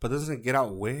 But doesn't it get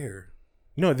out where?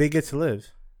 No, they get to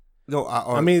live. No,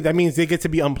 I mean that means they get to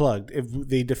be unplugged if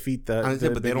they defeat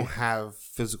the. But they don't have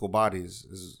physical bodies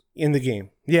in the game.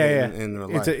 Yeah, in their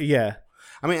life. Yeah.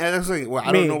 I mean, that's like, well,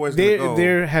 I don't know where it's going to go.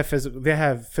 They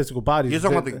have physical bodies. You're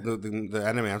talking about the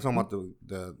anime. I'm talking about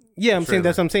the yeah, I'm saying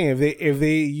that's what I'm saying. If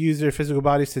they use their physical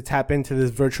bodies to tap into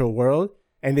this virtual world,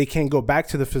 and they can't go back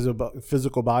to the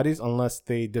physical bodies unless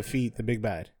they defeat the big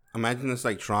bad. Imagine it's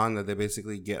like Tron, that they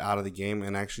basically get out of the game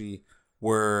and actually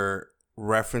were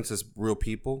referenced as real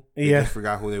people. They just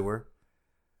forgot who they were.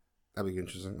 That'd be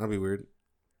interesting. That'd be weird.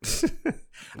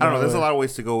 I don't know. There's a lot of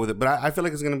ways to go with it, but I feel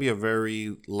like it's going to be a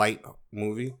very light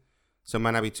movie, so it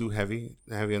might not be too heavy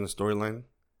on the storyline.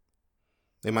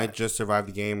 They might just survive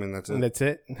the game, and that's it. And that's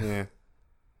it. Yeah,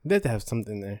 they have to have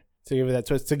something there to give it that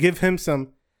twist, to give him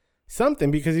something,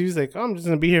 because he was like, "Oh, I'm just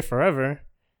going to be here forever."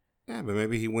 Yeah, but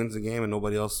maybe he wins the game and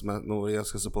nobody else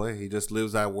gets to play. He just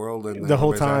lives that world and the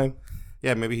whole time.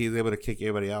 Yeah, maybe he's able to kick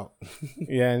everybody out.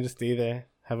 Yeah, and just stay there.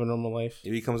 Have a normal life. He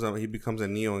becomes a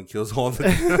Neo and kills all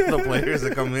the players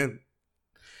that come in.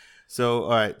 So all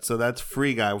right, so that's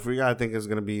Free Guy. Free Guy, I think, is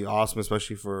gonna be awesome,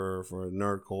 especially for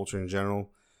nerd culture in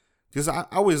general. Because I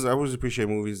always appreciate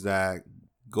movies that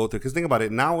go through. Because think about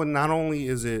it, now not only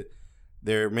is it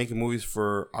they're making movies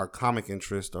for our comic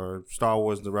interest or Star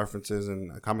Wars, the references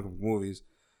and comic book movies,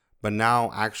 but now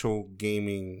actual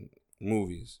gaming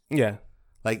movies. Yeah.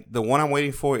 Like the one I'm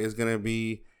waiting for is gonna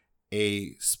be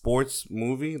a sports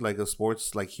movie, like a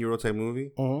sports like hero type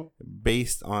movie,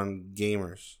 based on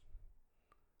gamers.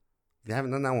 They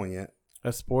haven't done that one yet.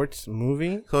 A sports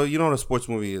movie? So you know what a sports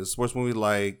movie is? Sports movie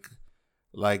like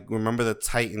remember the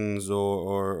Titans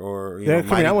or you They're know,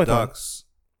 coming Mighty out with Ducks. Them.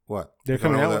 What? They're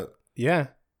coming out with yeah.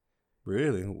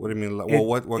 Really? What do you mean? Well,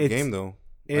 what game though?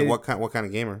 Like what kind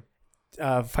of gamer?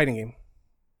 Fighting game.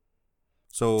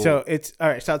 So it's all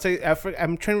right. So I'll tell you. I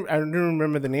don't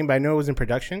remember the name, but I know it was in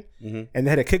production, and they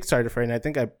had a Kickstarter for it. And I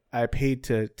think I paid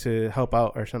to help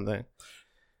out or something.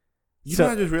 You know,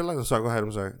 I just realized. I'm sorry. Go ahead.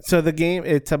 I'm sorry. So the game,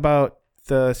 it's about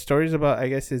the story's about. I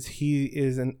guess he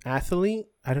is an athlete.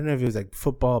 I don't know if it was like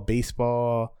football,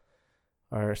 baseball,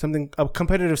 or something, a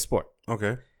competitive sport.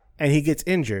 Okay. And he gets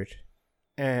injured,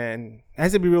 and it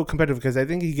has to be real competitive because I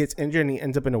think he gets injured and he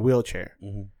ends up in a wheelchair,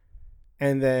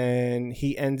 and then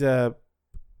he ends up.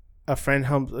 A friend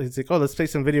he's like, oh, let's play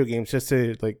some video games just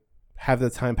to like have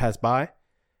the time pass by,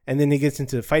 and then he gets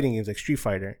into fighting games like Street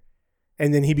Fighter,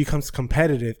 and then he becomes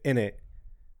competitive in it.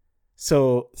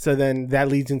 So then that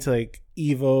leads into like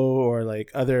Evo or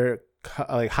like other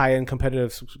like high end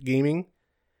competitive gaming.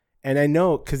 And I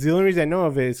know because the only reason I know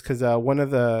of it is because one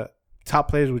of the top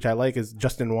players which I like is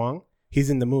Justin Wong. He's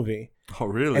in the movie. Oh,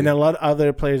 really? And a lot of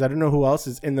other players. I don't know who else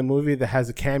is in the movie that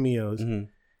has cameos.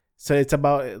 So it's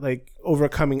about like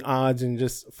overcoming odds and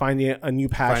just finding a new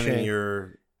passion. Finding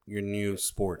your new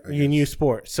sport. Your new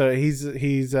sport. So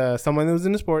he's someone who was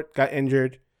in the sport, got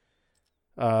injured.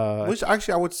 Which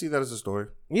actually I would see that as a story.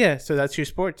 Yeah, so that's your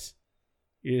sports.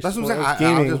 That's what I'm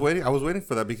saying. I was just waiting. I was waiting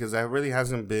for that because there really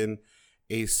hasn't been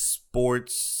a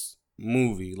sports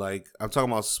movie. Like I'm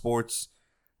talking about sports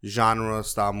genre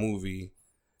style movie,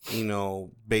 you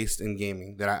know, based in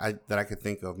gaming that I could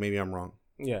think of. Maybe I'm wrong.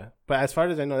 Yeah, but as far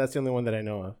as I know, that's the only one that I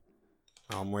know of.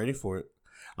 I'm waiting for it.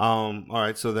 All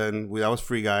right, so then that was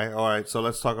Free Guy. All right, so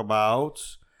let's talk about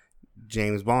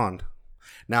James Bond.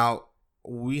 Now,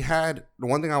 we had the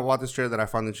one thing about this trailer that I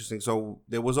found interesting. So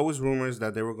there was always rumors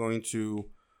that they were going to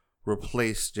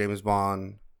replace James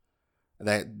Bond.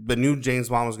 That the new James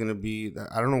Bond was going to be.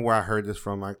 I don't know where I heard this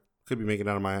from. I could be making it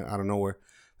out of nowhere.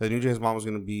 The new James Bond was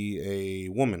going to be a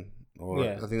woman, or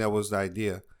I think that was the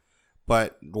idea.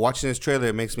 But watching this trailer,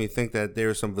 it makes me think that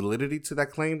there is some validity to that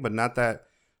claim, but not that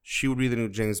she would be the new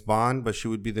James Bond, but she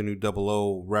would be the new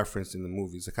 00 reference in the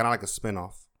movies. It's kind of like a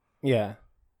spinoff. Yeah.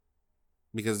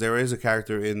 Because there is a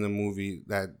character in the movie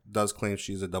that does claim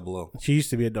she's a 00. She used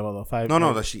to be a 005.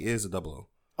 No, that she is a 00.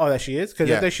 Oh, that she is?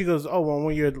 Because I think she goes, oh, when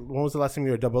was the last time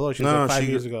you were a 00? She was like 5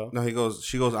 years ago. No,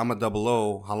 she goes, I'm a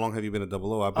 00. How long have you been a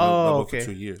 00? I've been a 00 for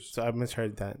 2 years. So I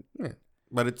misheard that. Yeah.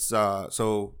 But it's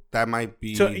so that might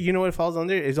be. So you know what it falls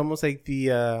under? It's almost like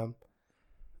the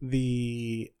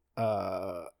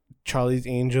Charlie's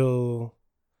Angel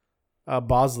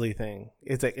Bosley thing.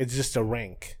 It's like it's just a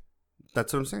rank.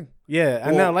 That's what I'm saying. Yeah,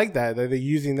 and I like that. They're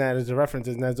using that as a reference,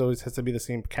 and that always has to be the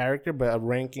same character, but a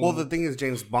ranking. Well, the thing is,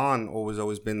 James Bond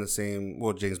always been the same.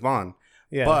 Well, James Bond.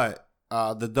 Yeah. But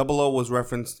the 00 was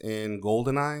referenced in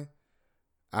GoldenEye.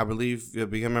 I believe,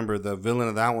 if you remember, the villain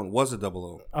of that one was a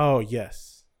 00. Oh,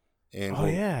 yes. And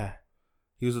yeah.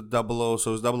 He was a 00,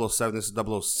 so it was 007. This is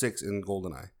 006 in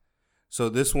GoldenEye. So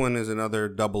this one is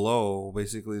another 00.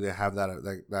 Basically, they have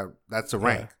that's a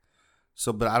rank. Yeah.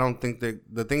 So, but I don't think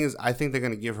the thing is, I think they're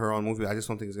going to give her own movie. I just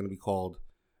don't think it's going to be called,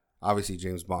 obviously,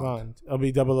 James Bond. It'll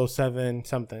be 007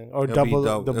 something. Or it'll be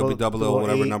 00,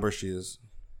 whatever number she is.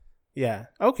 Yeah.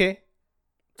 Okay.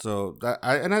 So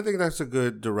I think that's a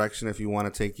good direction if you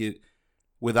want to take it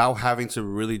without having to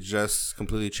really just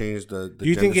completely change the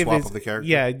gender swap of the character.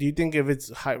 Yeah. Do you think if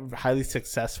it's highly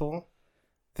successful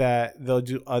that they'll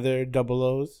do other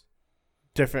 00s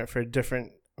different for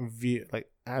different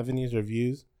avenues or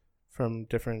views from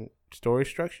different story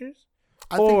structures?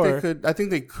 I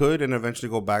think they could and eventually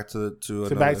go back to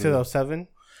back to 07.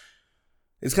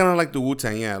 It's kind of like the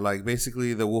Wu-Tang, yeah. Like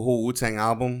basically the whole Wu-Tang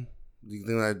album. You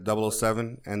think like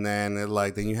 007, and then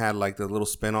then you had like the little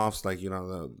spin-offs, like, you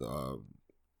know, the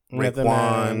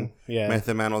Raekwon,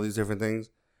 Method Man, all these different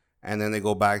things, and then they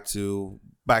go back to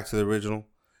the original.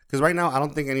 Because right now, I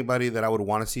don't think anybody that I would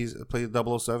want to see play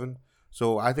 007.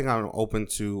 So I think I'm open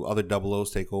to other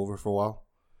 00s take over for a while.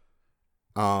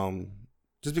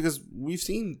 Just because we've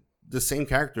seen the same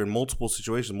character in multiple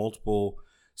situations, multiple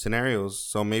scenarios.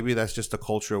 So maybe that's just the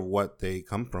culture of what they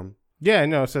come from. Yeah,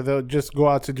 no. So they'll just go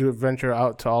out to venture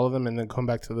out to all of them, and then come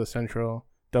back to the central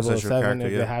 007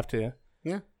 if they have to.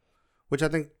 Yeah, which I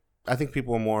think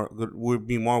people would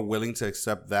be more willing to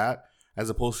accept that as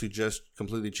opposed to just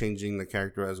completely changing the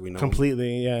character as we know.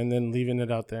 Completely, yeah, and then leaving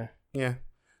it out there. Yeah.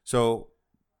 So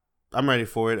I'm ready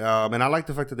for it, and I like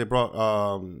the fact that they brought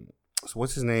so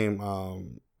what's his name,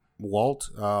 Walt,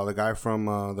 the guy from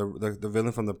the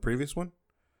villain from the previous one.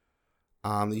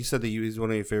 You said that he's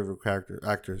one of your favorite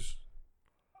actors.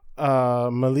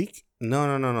 Malik.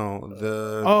 No.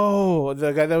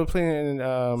 The guy that was playing in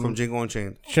from Django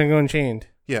Unchained. Django Unchained.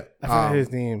 Yeah, I forgot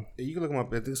his name. You can look him up.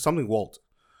 I think it's something Walt.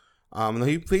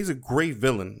 He plays a great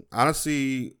villain.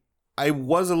 Honestly, I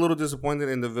was a little disappointed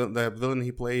in the villain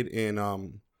he played in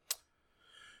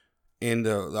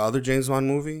the other James Bond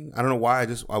movie. I don't know why.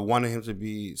 I wanted him to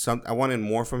be I wanted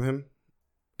more from him.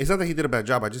 It's not that he did a bad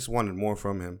job. I just wanted more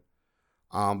from him.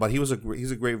 But he's a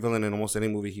great villain in almost any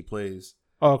movie he plays.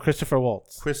 Oh, Christopher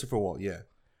Waltz. Christopher Waltz, yeah.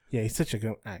 Yeah, he's such a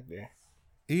good actor.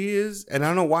 He is, and I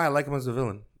don't know why I like him as a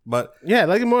villain. But yeah, I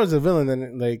like him more as a villain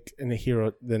than a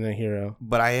hero.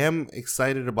 But I am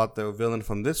excited about the villain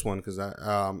from this one because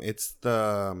it's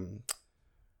the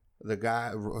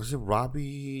guy. Was it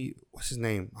Robbie? What's his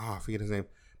name? Oh, I forget his name.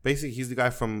 Basically, he's the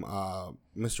guy from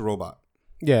Mr. Robot.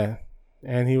 Yeah,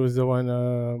 and he was the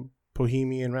one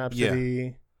Bohemian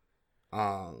Rhapsody.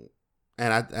 Yeah.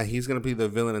 And he's gonna be the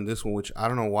villain in this one, which I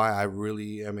don't know why I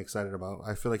really am excited about.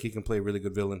 I feel like he can play a really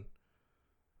good villain.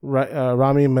 Right,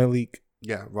 Rami Malek.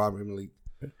 Yeah, Rami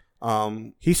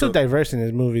Malek. He's so diverse in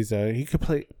his movies, though. He could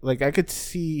play I could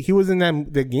see he was in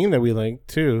the game that we liked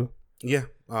too. Yeah,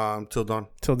 Till Dawn.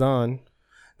 Till Dawn.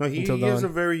 No, he has a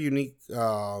very unique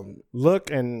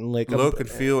look and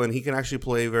feel, and he can actually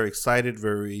play very excited,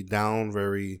 very down,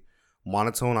 very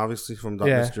monotone. Obviously, from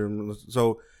Mr.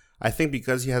 So I think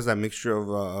because he has that mixture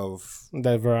of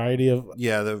that variety of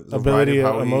the ability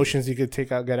of emotions he could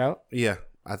get out. Yeah,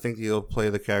 I think he'll play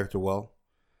the character well.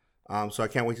 So I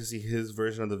can't wait to see his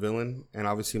version of the villain, and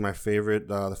obviously my favorite,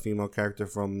 the female character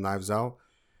from Knives Out.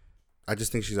 I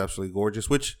just think she's absolutely gorgeous.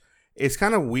 Which it's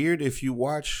kind of weird if you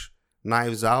watch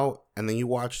Knives Out and then you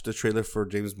watch the trailer for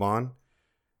James Bond,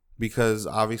 because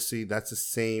obviously that's the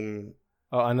same.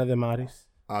 Oh, Ana de Maris.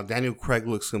 Daniel Craig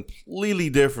looks completely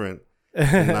different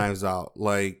in Knives Out,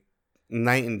 like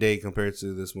night and day compared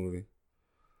to this movie.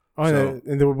 Oh, so,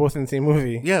 and they were both in the same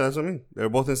movie. Yeah, that's what I mean. They were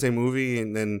both in the same movie,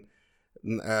 and then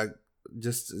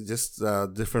just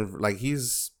different. Like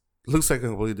looks like a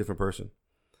completely different person.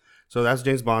 So that's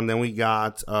James Bond. Then we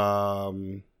got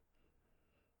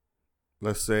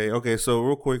let's say, okay, so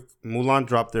real quick, Mulan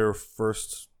dropped their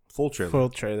first full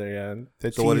trailer. Yeah.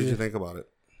 So what did you think about it?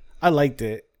 I liked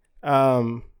it.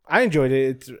 I enjoyed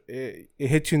it. It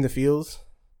hits you in the feels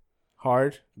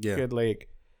hard. Yeah. Good,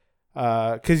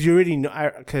 because you already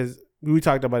know. Because we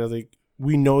talked about it. Like,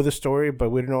 we know the story, but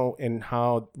we don't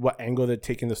know what angle they're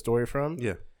taking the story from.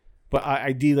 Yeah. But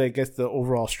ideally, I guess the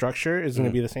overall structure is going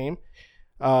to be the same.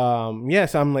 So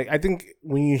I'm I think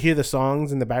when you hear the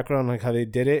songs in the background, like how they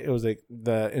did it, it was like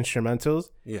the instrumentals.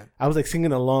 Yeah. I was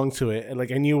singing along to it. And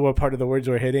I knew what part of the words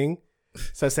were hitting.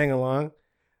 So I sang along.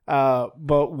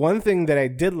 But one thing that I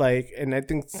did like, and I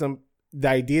think the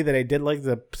idea that I did like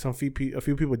a few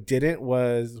people didn't,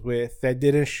 was that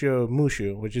didn't show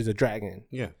Mushu, which is a dragon.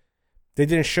 Yeah. They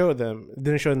didn't show them.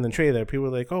 Didn't show them in the trailer. People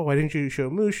were like, "Oh, why didn't you show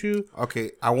Mushu?"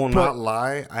 Okay, I will not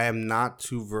lie. I am not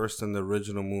too versed in the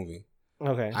original movie.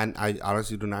 Okay. And I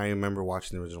honestly do not remember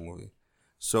watching the original movie.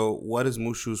 So, what is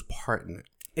Mushu's part in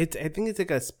it? I think it's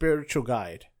like a spiritual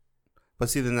guide. But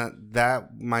see, then that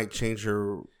might change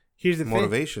her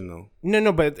motivation, though.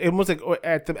 No, but it was like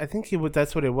I think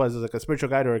that's what it was. It was like a spiritual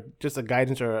guide, or just a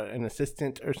guidance, or an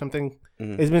assistant, or something.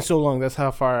 Mm-hmm. It's been so long. That's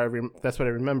how far that's what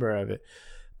I remember of it.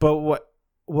 But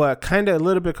what kind of a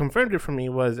little bit confirmed it for me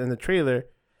was in the trailer,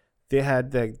 they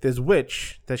had this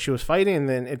witch that she was fighting, and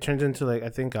then it turns into I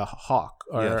think a hawk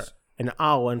or an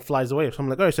owl and flies away. So I'm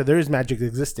like, all right, so there is magic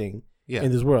existing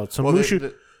in this world. So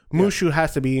Mushu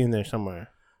has to be in there somewhere.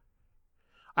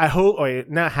 I hope, or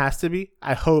not has to be.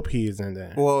 I hope he is in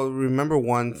there. Well, remember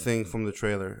one thing from the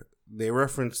trailer: they don't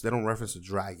reference a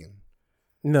dragon.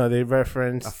 No, they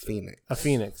reference a phoenix. A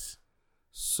phoenix.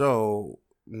 So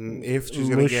if she's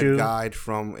gonna get a guide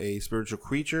from a spiritual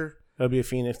creature, it'll be a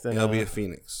phoenix. Then it'll be a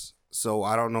phoenix. So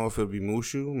I don't know if it'll be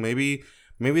Mushu. Maybe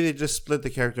they just split the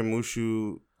character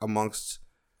Mushu amongst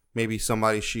maybe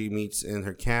somebody she meets in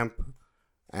her camp,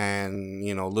 and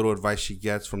little advice she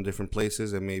gets from different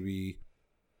places, and maybe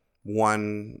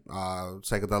one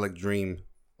psychedelic dream.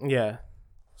 Yeah.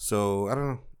 So I don't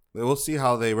know. We'll see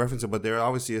how they reference it, but there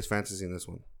obviously is fantasy in this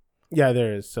one. Yeah,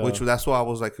 there is. So. Which that's why I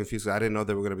was like confused. I didn't know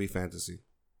they were gonna be fantasy.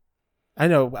 I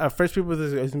know. At first, people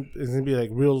was gonna be like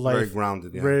real life, Very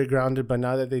grounded. Yeah. very grounded. But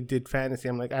now that they did fantasy,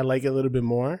 I'm like, I like it a little bit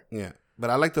more. Yeah, but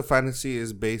I like the fantasy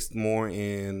is based more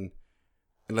in,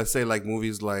 let's say, like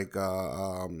movies like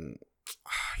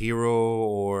Hero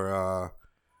or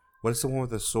what is the one with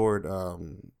the sword?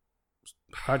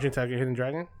 Project Tiger, Hidden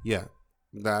Dragon. Yeah,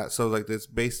 that. So like it's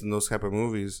based in those type of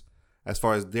movies as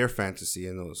far as their fantasy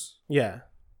in those. Yeah.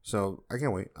 So I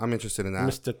can't wait. I'm interested in that.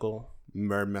 Mystical.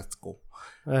 Mystical.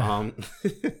 Oh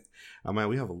man,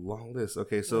 we have a long list.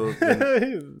 Okay, so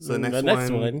the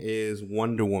next one is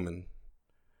Wonder Woman.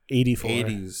 84.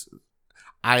 80s.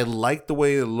 I like the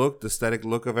way it looked, the aesthetic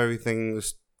look of everything,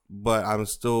 but I'm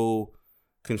still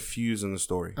confused in the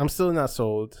story. I'm still not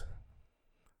sold.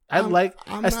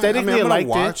 Aesthetically, I liked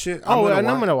watch it.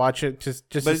 I'm gonna watch it just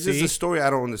but to it's see. just a story I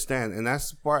don't understand, and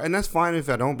that's fine if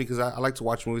I don't, because I like to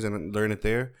watch movies and learn it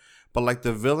there. But like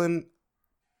the villain,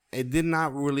 it did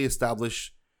not really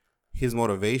establish his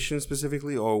motivation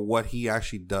specifically or what he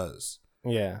actually does.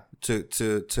 Yeah.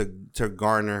 To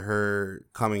garner her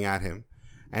coming at him.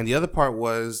 And the other part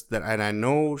was that, and I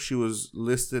know she was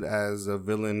listed as a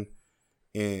villain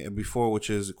before, which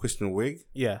is Kristen Wiig.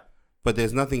 Yeah. But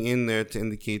there's nothing in there to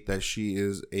indicate that she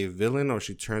is a villain or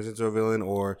she turns into a villain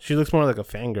or... She looks more like a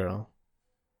fangirl.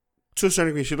 To a certain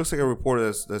degree, she looks like a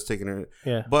reporter that's taking her...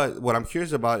 Yeah. But what I'm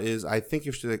curious about is, I think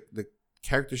if she, the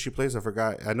character she plays, I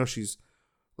forgot, I know she's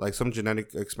like some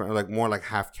genetic experiment, like more like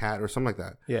half cat or something like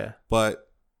that. Yeah. But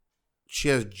she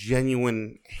has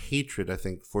genuine hatred, I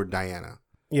think, for Diana.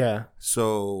 Yeah.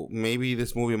 So maybe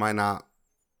this movie might not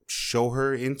show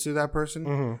her into that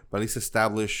person, but at least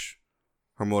establish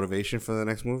her motivation for the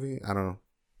next movie. I don't know.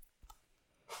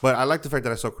 But I like the fact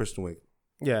that I saw Kristen Wiig.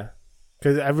 Yeah.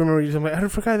 Because I remember you saying, I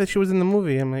forgot that she was in the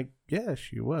movie. I'm like, yeah,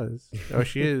 she was. Or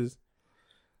she is.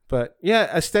 But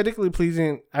yeah, aesthetically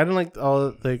pleasing. I don't like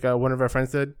all, like one of our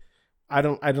friends said, I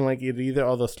don't like it either.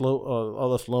 All the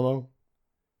slow-mo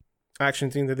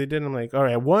action scenes that they did. I'm like, all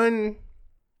right, one...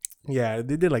 Yeah,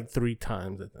 they did like 3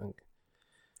 times, I think.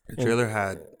 The trailer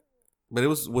had, but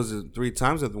was it 3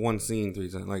 times or one scene 3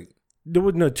 times? Like there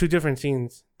was 2 different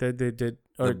scenes that they did.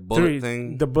 Or the bullet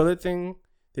thing. The bullet thing.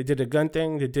 They did a gun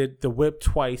thing. They did the whip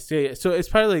twice. Yeah, so it's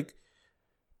probably like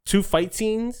 2 fight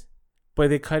scenes,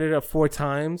 but they cut it up 4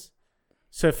 times.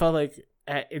 So it felt like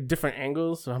at different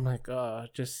angles. So I'm like,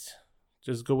 just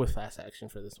go with fast action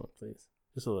for this one, please.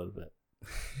 Just a little bit.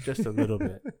 Just a little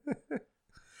bit.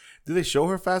 Do they show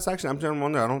her fast action? I'm trying to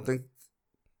wonder. I don't think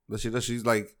that she does. She's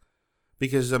like,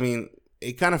 because I mean,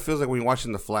 it kind of feels like when you're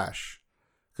watching The Flash,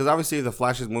 because obviously if The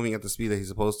Flash is moving at the speed that he's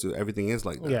supposed to, everything is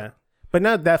like that. Yeah, but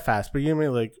not that fast. But you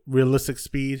mean like realistic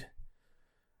speed,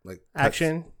 like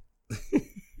action.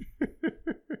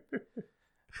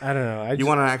 I don't know. You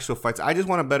want an actual fight? I just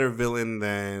want a better villain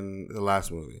than the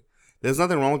last movie. There's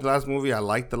nothing wrong with the last movie. I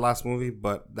liked the last movie,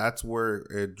 but that's where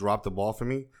it dropped the ball for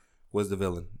me. Was the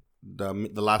villain. The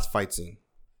last fight scene.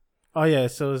 Oh yeah,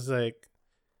 so it's like,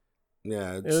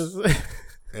 yeah, it was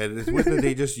and it's weird that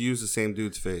they just use the same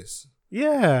dude's face.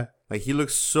 Yeah, like he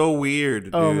looks so weird.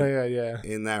 Dude, oh my god, yeah.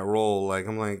 In that role, like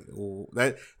I'm like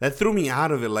that threw me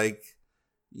out of it. Like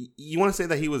you want to say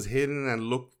that he was hidden and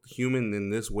looked human in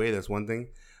this way, that's one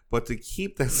thing, but to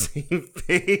keep that same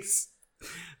face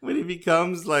when he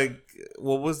becomes like,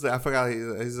 what was that? I forgot.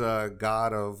 He's a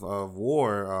god of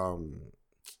war.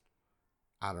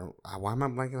 I don't. Why am I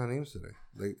blanking on names today?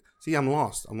 Like, see, I'm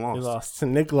lost. You're lost.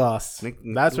 Nick lost. Nick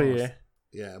That's lost. what you're.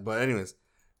 Yeah, but anyways,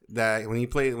 that when he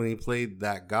played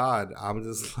that god, I'm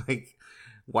just like,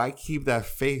 why keep that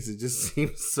face? It just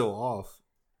seems so off.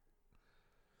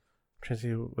 I'm trying to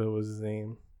see what was his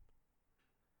name.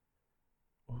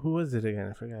 Who was it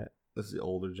again? I forgot. That's the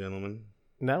older gentleman.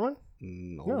 That one?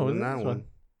 No, older than that one.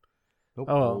 Nope,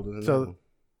 oh, older than that one.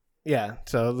 Yeah,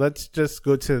 so let's just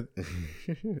go to.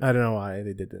 I don't know why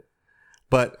they did it,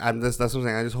 but that's what I'm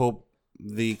saying. I just hope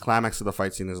the climax of the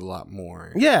fight scene is a lot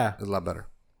more. Yeah, is a lot better.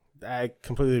 I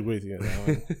completely agree with you on that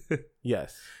one.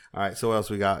 Yes. All right. So what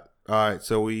else we got? All right.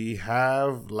 So we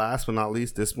have, last but not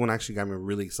least, this one actually got me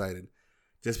really excited,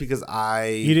 just because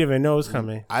you didn't even know it was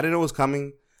coming. I didn't know it was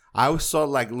coming. I always saw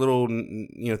like little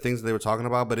things that they were talking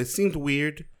about, but it seemed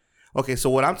weird. Okay, so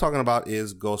what I'm talking about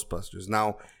is Ghostbusters.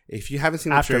 Now, if you haven't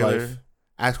seen the trailer,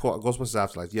 Ghostbusters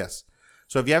Afterlife, yes.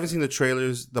 So if you haven't seen the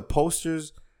trailers, the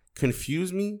posters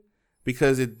confuse me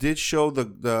because it did show the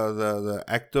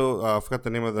Ecto. I forgot the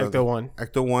name of the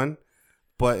Ecto 1,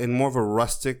 but in more of a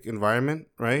rustic environment,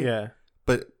 right? Yeah.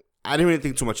 But I didn't really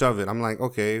think too much of it. I'm like,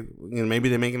 okay, maybe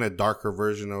they're making a darker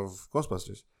version of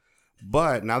Ghostbusters.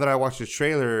 But now that I watched the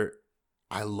trailer,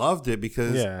 I loved it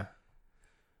because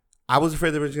I was afraid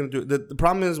they were just going to do it. The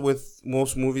problem is with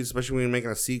most movies, especially when you're making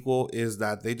a sequel, is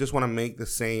that they just want to make the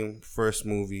same first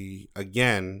movie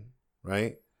again,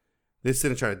 right? This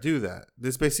didn't try to do that.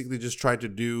 This basically just tried to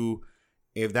do,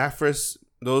 if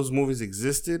those movies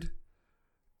existed,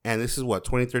 and this is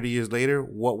 20, 30 years later,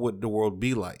 what would the world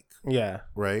be like? Yeah.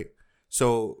 Right?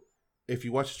 So if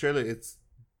you watch the trailer, it's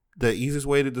the easiest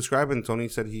way to describe it, and Tony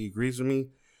said he agrees with me,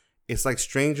 it's like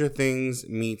Stranger Things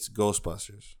meets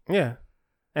Ghostbusters. Yeah.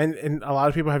 And a lot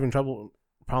of people are having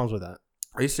problems with that.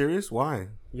 Are you serious? Why?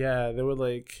 Yeah, they were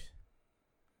like,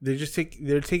 they're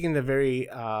taking the very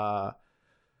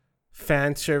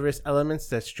fan service elements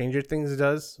that Stranger Things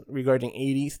does regarding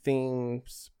 80s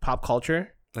themes, pop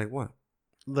culture. Like what?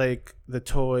 Like the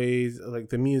toys, like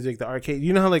the music, the arcade.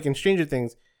 You know how like in Stranger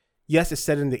Things, yes, it's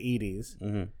set in the 80s.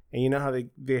 Mm-hmm. And you know how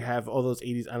they have all those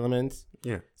 80s elements?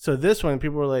 Yeah. So this one,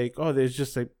 people were like, oh, there's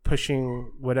just like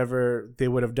pushing whatever they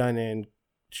would have done in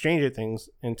Stranger Things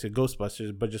into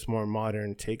Ghostbusters, but just more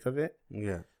modern take of it.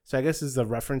 Yeah. So I guess this is the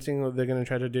referencing that they're gonna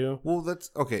try to do. Well, that's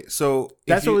okay. So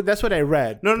that's what I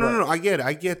read. No. I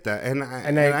get that, and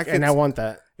I want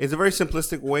that. It's a very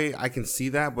simplistic way. I can see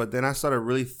that, but then I started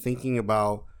really thinking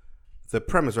about the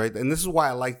premise, right? And this is why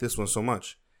I like this one so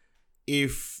much.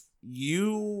 If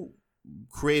you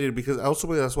created, because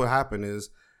ultimately that's what happened, is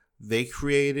they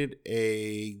created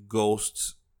a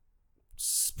ghost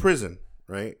prison,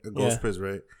 right? A ghost prison,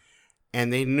 right?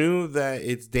 And they knew that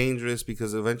it's dangerous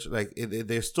because eventually, like,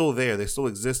 they're still there. They still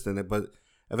exist in it, but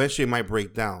eventually it might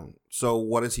break down. So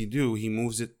what does he do? He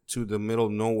moves it to the middle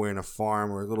of nowhere in a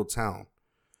farm or a little town.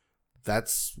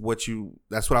 That's what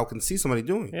I can see somebody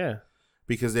doing. Yeah.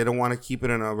 Because they don't want to keep it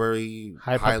in a very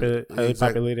highly populated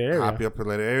area. Highly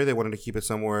populated area. They wanted to keep it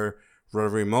somewhere very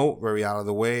remote, very out of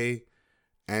the way,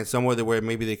 and somewhere where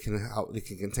maybe they can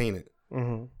contain it.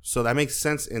 Mm-hmm. So that makes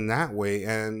sense in that way.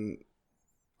 And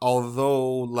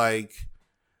although, like,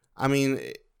 I mean,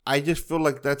 I just feel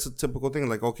like that's a typical thing.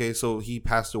 Like, okay, so he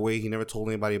passed away. He never told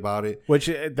anybody about it. Which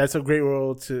that's a great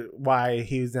role to why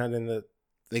he's not in the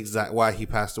why he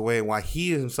passed away and why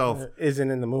he himself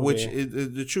isn't in the movie. Which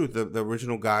is the truth. The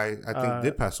original guy, I think,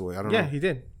 did pass away. I don't know. Yeah, he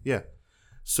did. Yeah.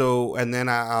 So, and then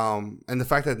and the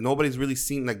fact that nobody's really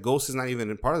seen, like, Ghost is not even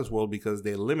in part of this world because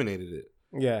they eliminated it.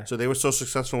 Yeah. So they were so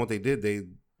successful in what they did, they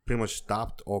pretty much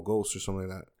stopped all ghosts or something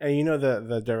like that. And you know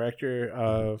the director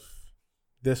of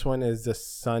this one is the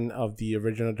son of the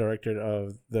original director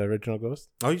of the original Ghost.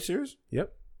 Are you serious?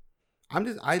 Yep.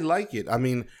 I like it. I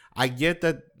mean, I get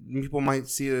that people might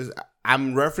see it as,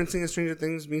 I'm referencing Stranger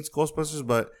Things meets Ghostbusters,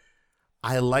 but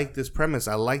I like this premise.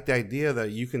 I like the idea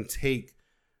that you can take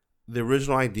the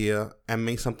original idea and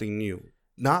make something new.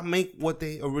 Not make what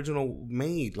they original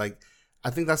made. Like, I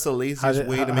think that's the laziest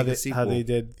way to make a sequel. How they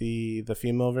did the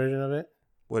female version of it?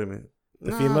 Wait a minute.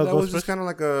 The female that was just kind of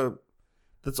like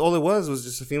that's all it was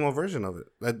just a female version of it.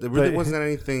 Like, there really wasn't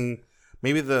anything.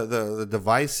 Maybe the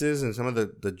devices and some of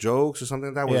the jokes or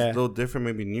something like that was a little different,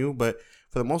 maybe new. But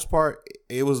for the most part,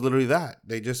 it was literally that.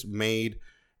 They just made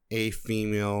a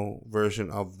female version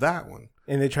of that one.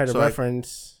 And they tried to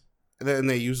reference. And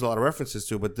they used a lot of references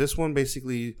too. But this one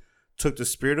basically took the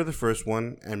spirit of the first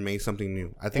one and made something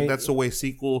new. I think that's the way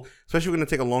sequel, especially when it's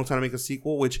going to take a long time to make a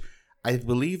sequel, which I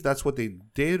believe that's what they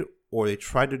did or they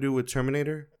tried to do with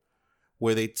Terminator,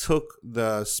 where they took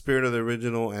the spirit of the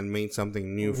original and made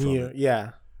something new from it.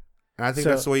 Yeah. And I think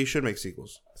that's the way you should make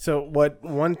sequels. So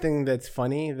one thing that's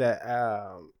funny that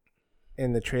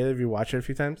in the trailer, if you watch it a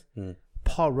few times,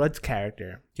 Paul Rudd's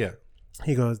character,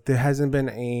 he goes, there hasn't been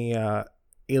a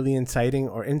alien sighting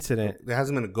or incident. There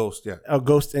hasn't been a ghost yet. A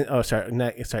ghost,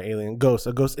 alien. Ghost.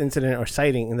 A ghost incident or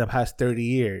sighting in the past 30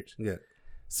 years. Yeah.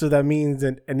 So that means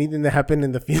that anything that happened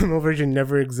in the female version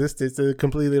never existed. So it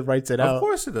completely writes it out. Of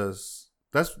course it does.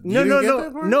 That's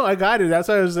No, I got it. That's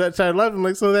why I love him.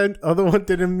 Like, so that other one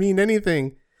didn't mean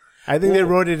anything. I think they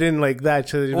wrote it in like that.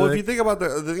 So if you think about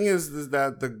the thing is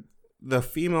that the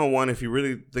female one, if you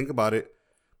really think about it,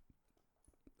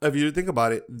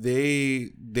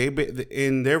 they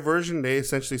in their version they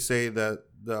essentially say that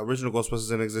the original Ghostbusters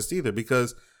didn't exist either,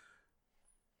 because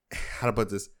how to put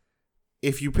this?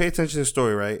 If you pay attention to the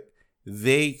story, right,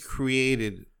 they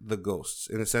created the ghosts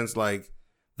in a sense, like.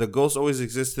 The ghosts always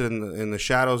existed in the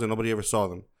shadows and nobody ever saw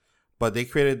them. But they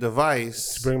created a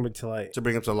device to bring them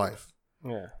to life.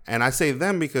 Yeah. And I say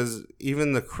them because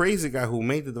even the crazy guy who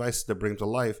made the device to bring them to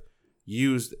life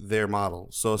used their model.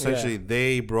 So essentially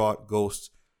they brought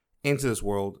ghosts into this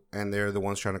world and they're the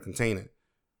ones trying to contain it.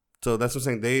 So that's what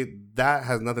I'm saying. That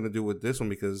has nothing to do with this one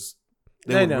because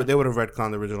they would have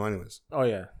retconned the original anyways. Oh,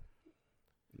 yeah.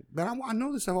 But I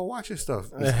know this stuff. I watch this stuff.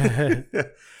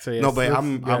 So, no, but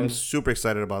I'm super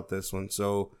excited about this one.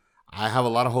 So I have a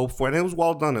lot of hope for it. And it was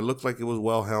well done. It looked like it was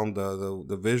well helmed.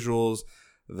 The visuals,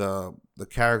 the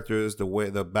characters, the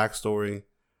backstory.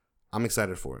 I'm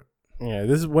excited for it. Yeah,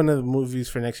 this is one of the movies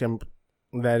for next year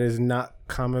that is not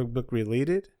comic book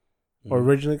related. Or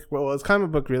originally, well, it's comic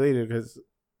book related because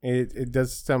it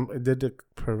did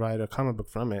provide a comic book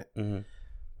from it.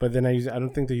 But then I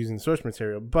don't think they're using source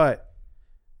material. But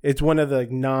it's one of the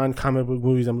non-comic book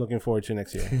movies I'm looking forward to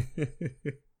next year.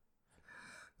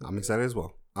 I'm excited as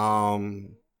well. All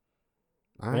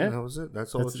right, that was it.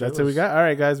 That's what we got. All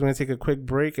right, guys, we're gonna take a quick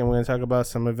break and we're gonna talk about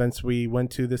some events we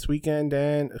went to this weekend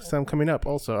and some coming up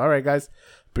also. All right, guys,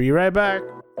 be right back.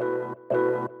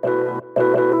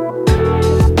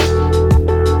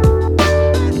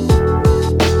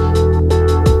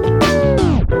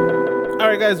 All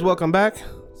right, guys, welcome back.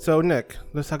 So, Nick,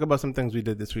 let's talk about some things we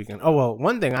did this weekend. Oh well,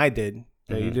 one thing I did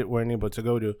that you weren't able to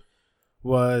go to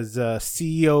was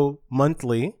CEO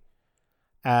Monthly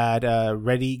at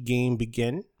Ready Game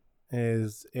Begin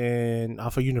is in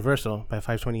off of Universal by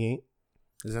 528.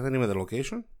 Is that the name of the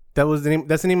location? That was the name.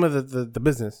 That's the name of the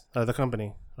business, the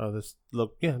company. Oh, this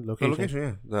location. The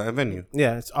location, yeah, the venue.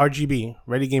 Yeah, it's RGB,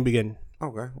 Ready Game Begin.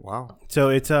 Okay, wow. So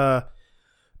it's a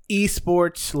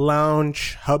esports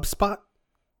lounge hub spot,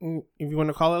 if you want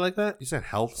to call it like that. You said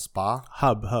health spa?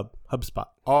 Hub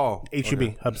spot. Oh, HUB,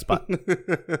 okay. Hub spot.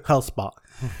 Health spot.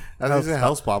 That's a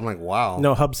health spot. I'm like, wow.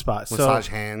 No, hub spot. Massage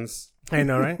hands. I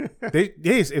know, right?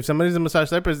 If somebody's a massage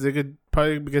therapist, they could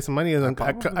probably get some money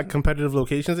at competitive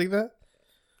locations like that.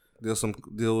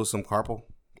 Deal with some carpal.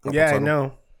 Yeah, tunnel. I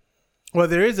know. Well,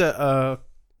 there is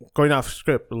going off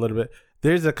script a little bit.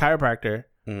 There's a chiropractor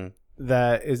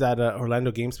that is at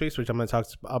Orlando Game Space, which I'm going to talk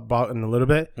about in a little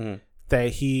bit. That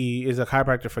he is a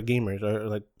chiropractor for gamers or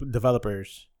like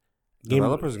developers.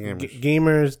 Developers and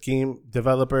gamers. Game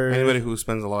developers. Anybody who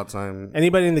spends a lot of time.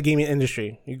 Anybody in the gaming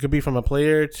industry. You could be from a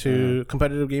player to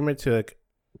competitive gamer to a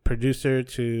producer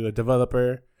to a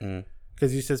developer.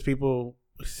 Because he says people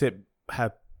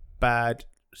have bad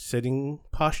sitting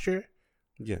posture.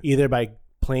 Yeah. Either by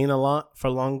playing a lot for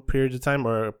long periods of time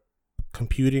or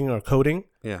computing or coding.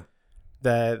 Yeah.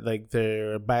 That like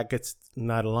their back gets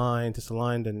not aligned,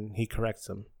 disaligned, and he corrects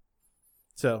them.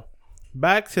 So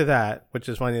back to that, which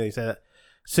is funny that you said that.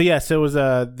 So yeah, so it was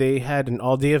they had an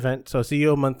all day event. So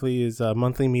CEO Monthly is a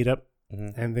monthly meetup,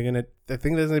 and I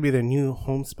think there's gonna be their new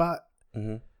home spot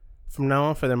from now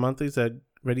on for their monthlies at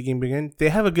Ready Game Begin. They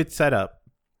have a good setup.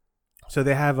 So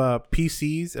they have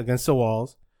PCs against the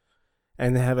walls,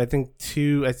 and they have I think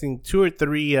two or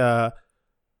three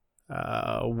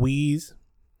Wii's.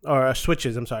 Or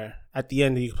switches, I'm sorry. At the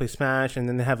end, you can play Smash, and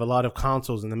then they have a lot of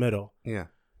consoles in the middle. Yeah.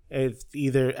 It's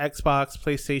either Xbox,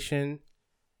 PlayStation,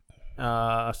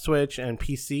 Switch, and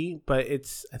PC, but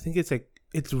I think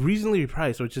it's reasonably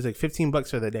priced, which is like $15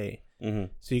 for the day.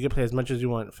 So you can play as much as you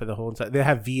want for the whole entire. They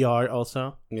have VR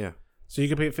also. Yeah. So you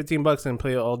can pay $15 and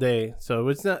play it all day. So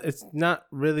it's not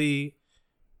really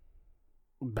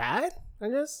bad, I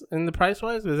guess, in the price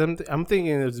wise. Because I'm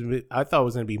thinking I thought it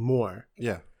was gonna be more.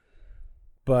 Yeah.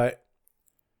 But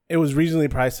it was reasonably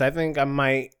priced. I think I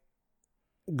might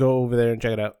go over there and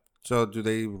check it out. So, do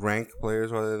they rank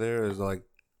players while they're there? As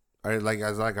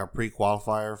a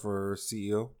pre-qualifier for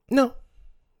CEO? No.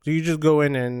 So you just go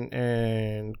in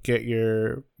and get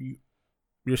your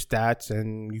stats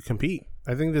and you compete.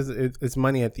 I think it's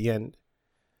money at the end.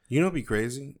 You know, it'd be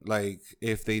crazy. Like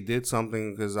if they did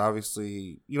something, because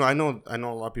obviously, I know a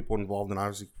lot of people involved in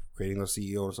obviously creating a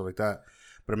CEO and stuff like that.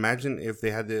 But imagine if they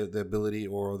had the ability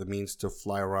or the means to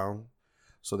fly around.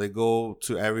 So they go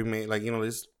to every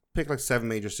let's pick like 7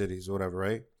 major cities or whatever,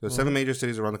 right? There's 7 major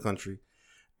cities around the country,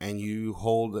 and you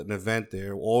hold an event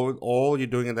there. All you're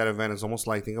doing in that event is almost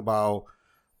like, think about,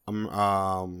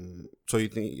 so you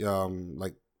think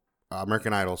like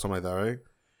American Idol, something like that, right?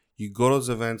 You go to those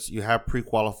events, you have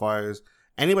pre-qualifiers.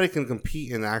 Anybody can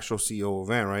compete in the actual CEO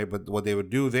event, right? But what they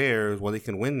would do there is what they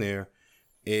can win there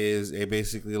is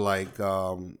basically like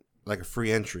a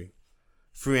free entry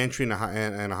and a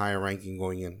higher ranking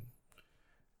going in.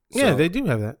 So, yeah, they do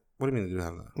have that. What do you mean they do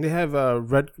have that? They have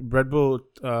Red Bull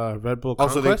Conquest.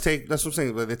 Also, they take, that's what I'm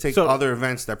saying. They take other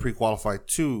events that pre-qualify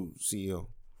to CEO.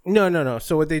 No.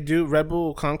 So what they do, Red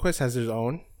Bull Conquest has its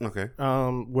own. Okay.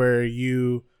 Where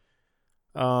you,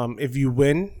 if you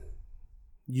win,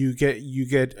 you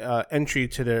get entry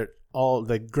to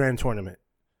the grand tournament.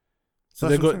 So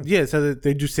they go, so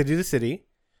they do city to city,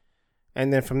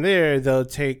 and then from there they'll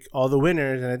take all the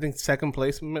winners, and I think second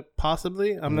place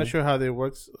possibly. I'm not sure how that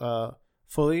works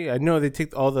fully. I know they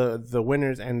take all the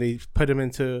winners and they put them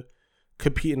into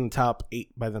compete in the top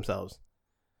 8 by themselves.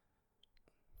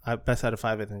 Best out of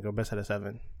 5, I think, or best out of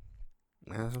 7.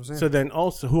 That's what I'm saying. So then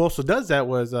also, who also does that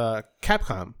was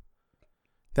Capcom.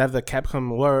 They have the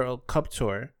Capcom World Cup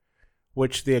Tour,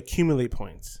 which they accumulate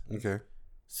points. Okay.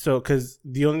 So, because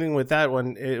the only thing with that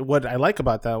one, what I like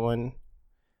about that one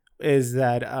is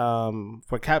that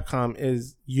for Capcom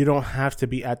is you don't have to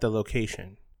be at the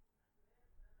location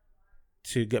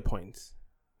to get points.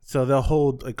 So they'll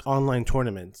hold like online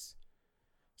tournaments.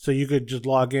 So you could just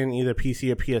log in either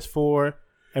PC or PS4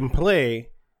 and play,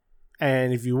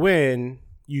 and if you win,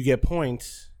 you get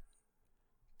points.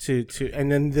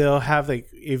 And then they'll have like,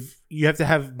 if you have to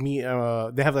have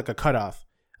they have like a cutoff.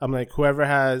 I'm like, whoever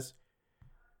has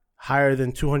higher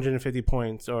than 250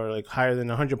 points or like higher than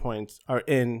 100 points are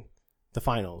in the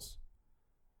finals.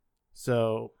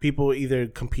 So people either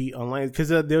compete online because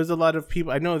there was a lot of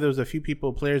people. I know there was a few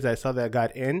players that I saw that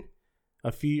got in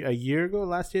a year ago,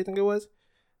 last year I think it was,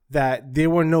 that they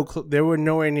were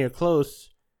nowhere near close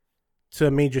to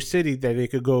a major city that they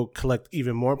could go collect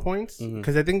even more points.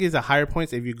 Because I think it's a higher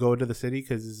points if you go to the city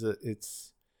because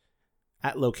it's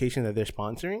at location that they're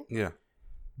sponsoring. Yeah.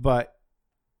 But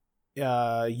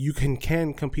you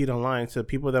can compete online. So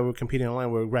people that were competing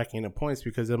online were racking up points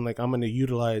because I'm like, I'm going to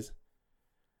utilize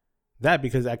that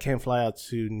because I can't fly out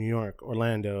to New York,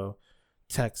 Orlando,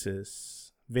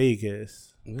 Texas,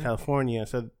 Vegas, California.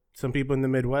 So some people in the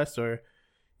Midwest or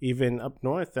even up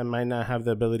north that might not have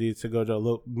the ability to go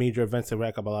to major events to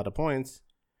rack up a lot of points.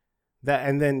 That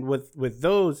and then with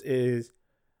those is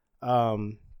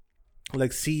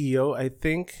like CEO, I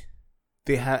think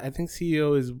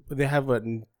CEO is they have a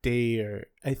day, or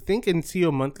I think in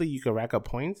CEO monthly you can rack up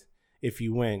points if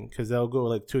you win because they'll go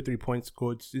like 2 or 3 points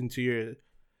goes into your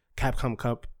Capcom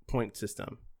Cup point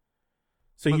system.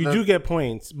 So you do get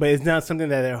points, but it's not something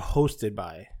that they're hosted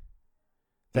by.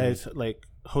 That is like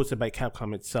hosted by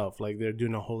Capcom itself. Like they're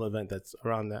doing a whole event that's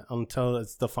around that until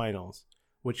it's the finals,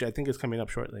 which I think is coming up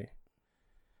shortly.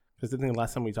 Because I think the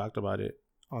last time we talked about it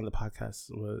on the podcast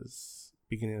was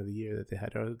beginning of the year that they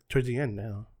had, or towards the end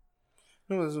now.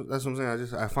 No, that's what I'm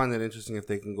saying. I find it interesting if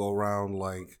they can go around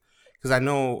like, because I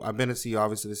know I've been to see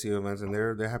obviously the CEO events, and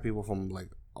they have people from like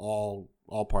all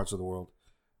parts of the world,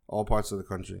 all parts of the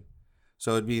country.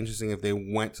 So it'd be interesting if they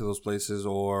went to those places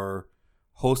or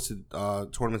hosted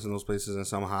tournaments in those places, and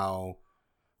somehow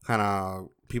kind of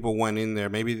people went in there.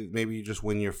 Maybe you just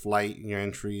win your flight and your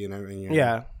entry and everything.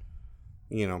 Yeah.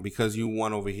 You know, because you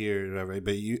won over here, whatever.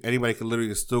 But anybody could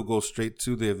literally still go straight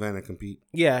to the event and compete.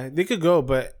 Yeah, they could go,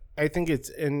 but I think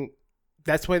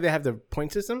that's why they have the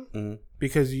point system,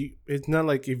 because it's not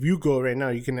like if you go right now,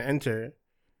 you can enter.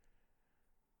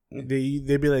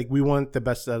 They'd be like, we want the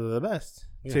best out of the best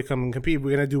to come and compete.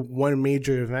 We're gonna do one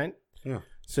major event. Yeah.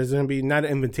 So it's gonna be not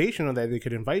an invitational that they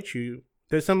could invite you.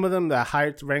 There's some of them that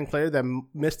higher ranked player that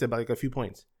missed it by like a few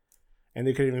points, and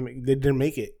they didn't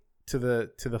make it to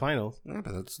the finals. Yeah,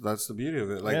 but that's the beauty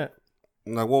of it. Like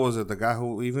what was it? The guy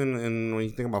who when you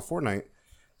think about Fortnite,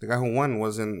 the guy who won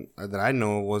wasn't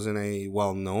a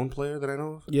well-known player that I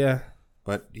know of. Yeah.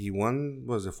 But he won,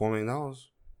 was it $4 million?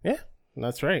 Yeah,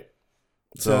 that's right.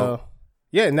 So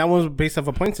yeah, and that was based off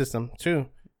a point system too.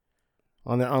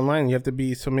 On their online, you have to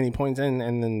be so many points in,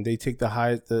 and then they take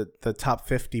the top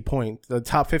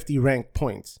 50 ranked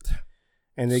points,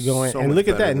 and they go in and look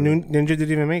at that. Ninja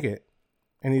didn't even make it,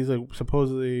 and he's like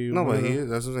supposedly no, but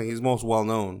that's what I'm saying. He's most well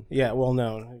known. Yeah, well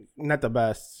known, not the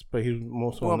best, but he's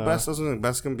most well known.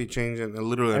 Best can be changing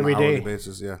literally on an hourly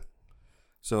basis. Yeah,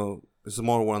 so it's the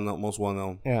most well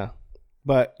known. Yeah,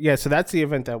 but yeah, so that's the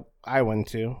event that I went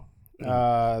to.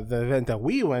 The event that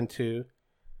we went to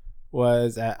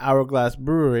was at Hourglass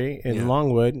Brewery in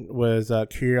Longwood. Was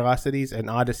Curiosities and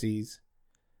Odysseys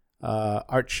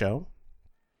art show.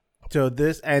 So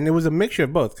and it was a mixture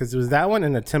of both because it was that one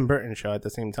and a Tim Burton show at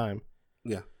the same time.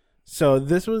 Yeah. So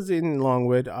this was in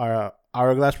Longwood, our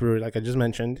Hourglass Brewery, like I just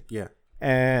mentioned. Yeah.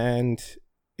 And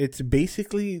it's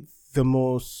basically the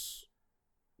most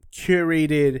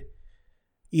curated,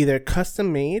 either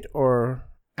custom made or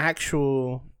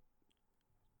actual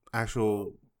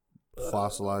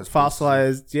fossilized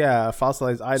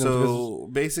items. So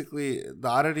basically, the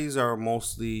oddities are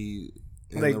mostly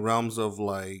in the realms of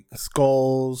like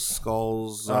skulls,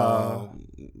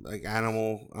 like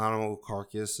animal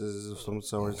carcasses of some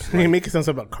sort. You make it sound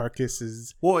about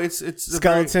carcasses. Well, it's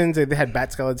skeletons. They had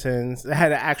bat skeletons. They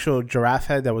had an actual giraffe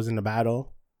head that was in the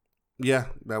battle. Yeah,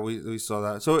 that we saw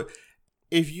that. So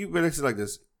if you, but it's like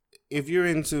this. If you're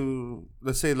into,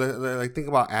 let's say, like think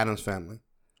about Addams Family.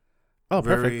 Oh,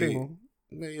 perfect thing.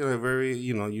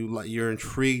 You're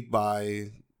intrigued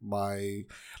by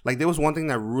like there was one thing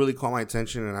that really caught my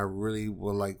attention, and I really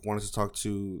wanted to talk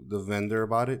to the vendor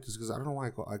about it, just because I don't know why I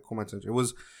caught my attention.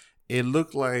 It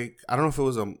looked like, I don't know if it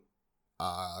was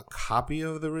copy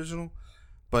of the original,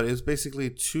 but it's basically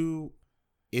two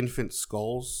infant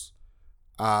skulls,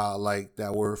 like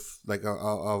that were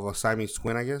of a Siamese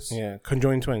twin, I guess. Yeah,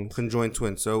 conjoined twins. Conjoined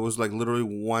twins. So it was like literally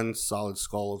one solid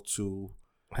skull of two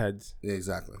heads. Yeah,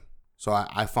 exactly. So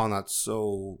I found that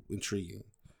so intriguing,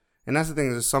 and that's the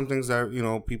thing. There's some things that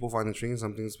people find intriguing,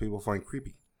 some things people find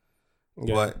creepy.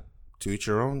 Yeah. But to each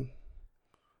your own.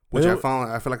 Which I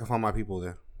feel like I found my people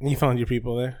there. You found your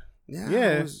people there.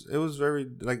 Yeah. It was very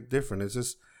different. It's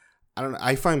just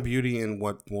I find beauty in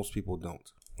what most people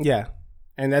don't. Yeah,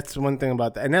 and that's one thing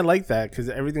about that, and I like that because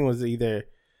everything was either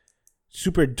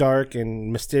super dark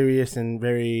and mysterious and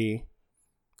very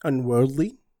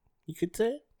unworldly. You could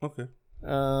say. Okay.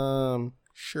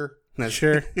 Sure.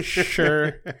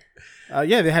 Sure.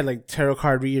 Yeah, they had like tarot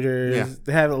card readers. Yeah.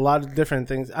 They had a lot of different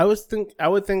things. I would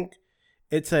think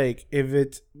it's like if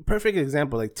it's perfect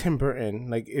example like Tim Burton.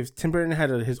 Like if Tim Burton had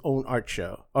his own art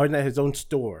show or his own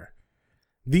store,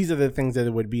 these are the things that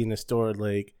it would be in the store.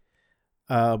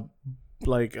 A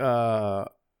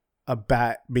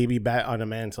baby bat on a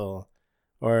mantle,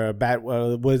 or a bat.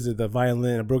 Was it a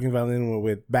broken violin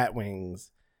with bat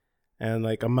wings, and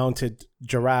like a mounted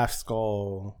giraffe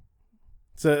skull.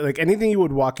 So like anything you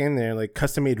would walk in there, like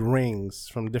custom made rings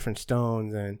from different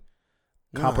stones and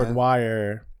coppered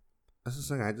wire. That's the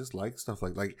thing. I just like stuff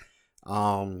like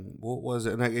what was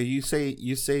it? Like you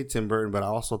say Tim Burton, but I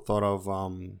also thought of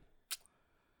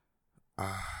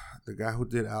the guy who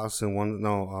did Alice in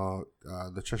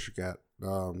the Cheshire Cat.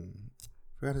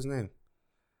 Forgot his name.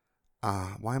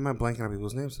 Why am I blanking on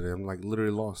people's names today? I'm like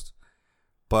literally lost.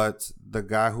 But the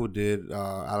guy who did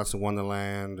Alice in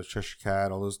Wonderland, the Cheshire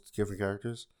Cat, all those different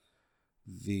characters,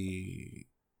 he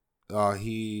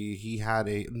had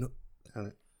a.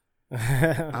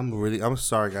 I'm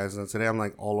sorry, guys. Today I'm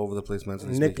like all over the place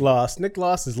mentally. Nick Lost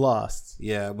is lost.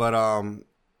 Yeah, but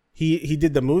he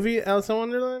did the movie Alice in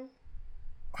Wonderland.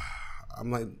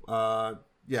 I'm like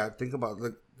Think about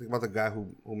the guy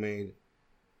who made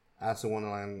Alice in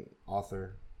Wonderland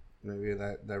author. Maybe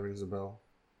that rings a bell.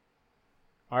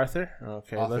 Arthur?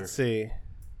 Okay, let's see.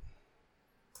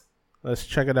 Let's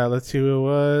check it out. Let's see who it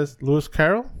was. Lewis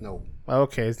Carroll? No.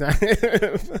 Okay, it's not.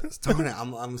 Darn it!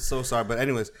 I'm so sorry, but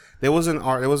anyways, there was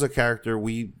a character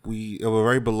we a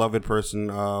very beloved person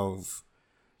of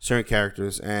certain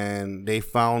characters, and they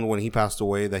found when he passed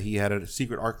away that he had a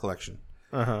secret art collection.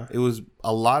 It was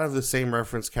a lot of the same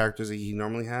reference characters that he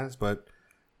normally has, but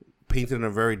painted in a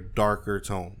very darker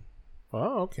tone.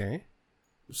 Oh, okay.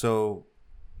 So.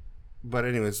 But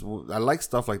anyways, I like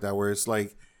stuff like that where it's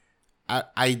like,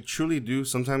 I truly do.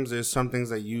 Sometimes there's some things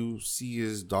that you see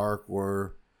as dark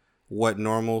or what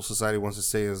normal society wants to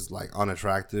say is like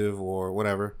unattractive or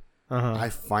whatever. I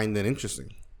find it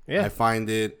interesting. Yeah. I find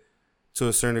it to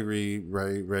a certain degree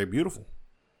very, very beautiful.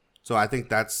 So I think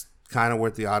that's kind of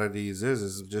what the oddities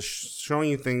is just showing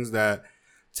you things that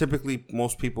typically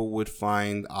most people would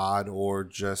find odd or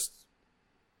just,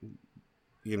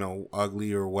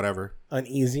 ugly or whatever.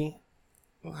 Uneasy.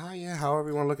 Well, yeah, however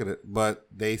you want to look at it. But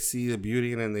they see the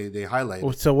beauty in it and they highlight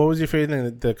it. So what was your favorite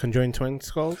thing? The conjoined twin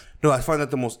skulls? No, I find that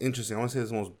the most interesting. I want to say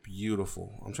it's the most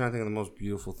beautiful. I'm trying to think of the most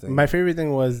beautiful thing. My favorite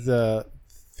thing was the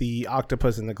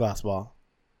octopus in the glass ball.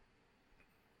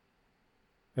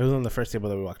 It was on the first table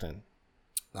that we walked in.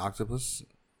 The octopus?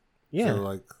 Yeah. So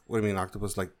what do you mean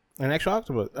octopus? Like an actual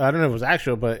octopus. I don't know if it was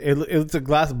actual, but it's a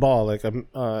glass ball, like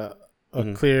a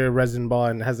clear resin ball,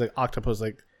 and it has like octopus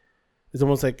like. It's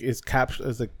almost like it's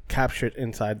captured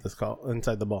inside the skull,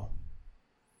 inside the ball.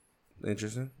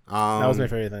 Interesting. That was my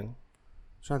favorite thing. I'm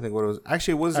trying to think what it was.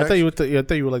 Actually, it was. I thought you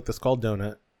would like the skull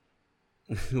donut.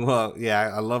 Well, yeah,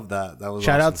 I love that. That was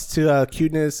shout awesome. outs to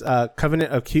Cuteness,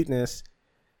 Covenant of Cuteness,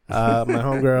 my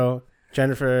homegirl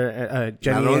Jennifer,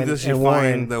 Jenny, not only does she and find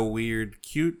Warren. the weird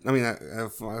cute. I mean, I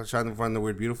was trying to find the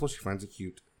weird beautiful. She finds it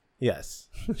cute. Yes.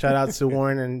 Shout outs to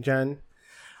Warren and Jen.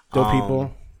 Dope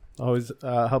people. Always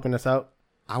helping us out.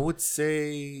 I want to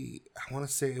say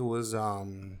it was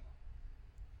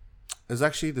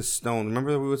actually the stone.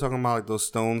 Remember that we were talking about like those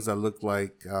stones that look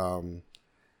like what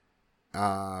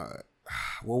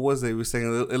was it? We were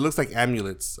saying it looks like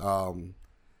amulets.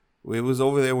 It was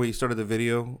over there when you started the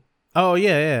video. Oh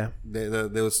yeah.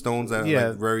 There was stones that are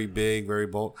like very big, very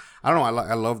bold. I don't know.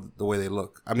 I love the way they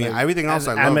look. I mean, like, everything else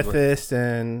I love. Amethyst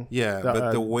and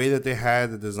but the way that they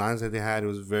had the designs that they had, it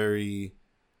was very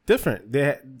different.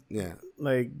 They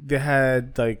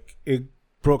had it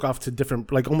broke off to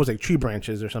different, like almost like tree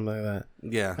branches or something like that.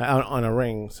 Yeah, on a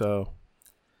ring. So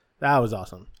that was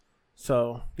awesome.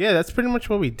 So yeah, that's pretty much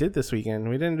what we did this weekend.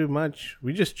 We didn't do much.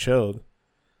 We just chilled,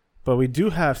 but we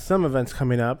do have some events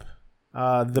coming up.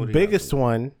 The biggest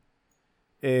one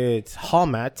it's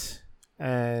Hallmat.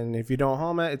 And if you don't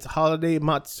Hallmat, it's Holiday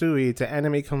Matsui. It's an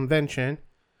anime convention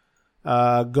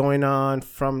going on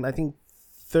from, I think,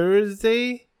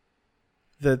 Thursday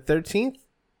the 13th.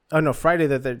 Oh, no, Friday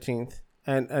the 13th.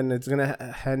 And it's going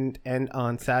to end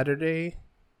on Saturday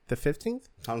the 15th.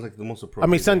 Sounds like the most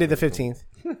appropriate. Sunday the 15th.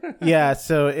 Yeah,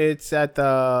 so it's at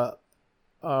the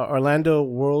Orlando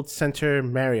World Center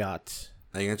Marriott.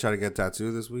 Are you going to try to get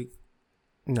tattooed this week?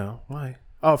 No, why?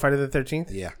 Oh, Friday the 13th?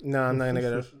 Yeah. No, I'm not going to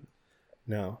get a...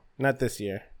 No, not this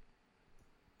year.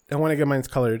 I want to get mine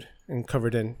colored and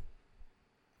covered in.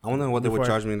 I wonder what they would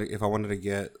charge me if I wanted to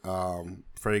get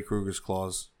Freddy Krueger's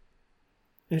claws.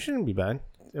 It shouldn't be bad.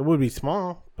 It would be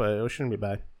small, but it shouldn't be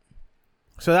bad.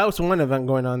 So that was one event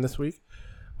going on this week.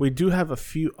 We do have a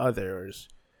few others.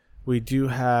 We do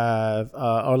have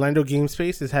Orlando Game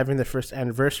Space is having their first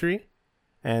anniversary,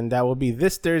 and that will be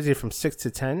this Thursday from 6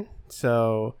 to 10.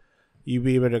 So you'll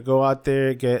be able to go out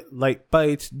there, get light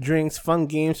bites, drinks, fun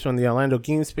games from the Orlando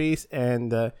Game Space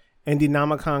and the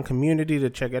Indie community to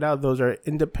check it out. Those are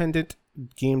independent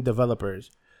game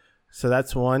developers. So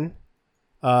that's one.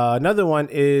 Another one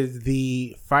is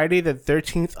the Friday the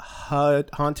 13th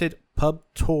Haunted Pub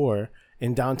Tour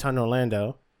in downtown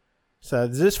Orlando. So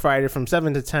this Friday from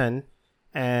 7 to 10.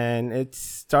 And it's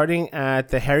starting at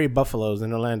the Harry Buffaloes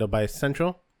in Orlando by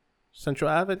Central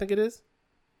Ave, I think it is.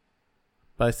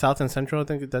 By South and Central, I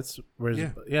think that's where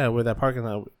that parking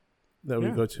lot that we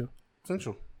go to.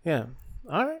 Central. Yeah.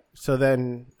 All right. So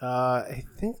then I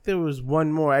think there was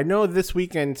one more. I know this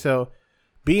weekend, so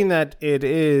being that it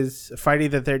is Friday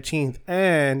the 13th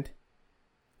and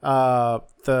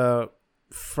the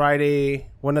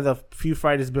Friday, one of the few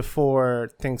Fridays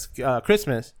before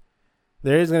Christmas,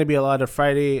 there is going to be a lot of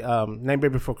Friday, Nightmare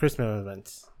Before Christmas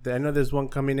events. I know there's one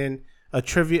coming in, a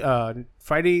trivia,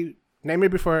 Friday, Nightmare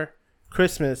Before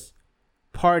Christmas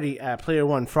party at Player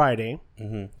One Friday.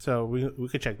 Mm-hmm. So we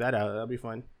could check that out. That'll be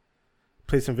fun.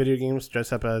 Play some video games,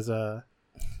 dress up as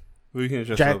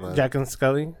Jack and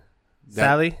Scully.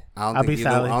 Sally? I'll be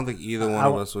Sally. I don't think either one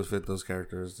of us would fit those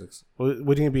characteristics.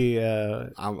 Would you be?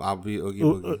 I'll be Oogie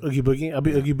Boogie. Oogie Boogie? I'll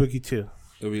be Oogie Boogie too.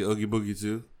 It'll be Oogie Boogie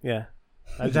too? Yeah.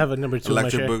 I just have a number 2.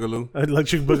 Electric Boogaloo.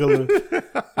 Electric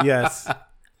Boogaloo. Yes.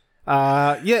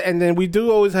 Yeah, and then we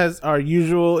do always have our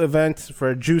usual events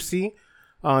for Juicy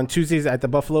on Tuesdays at the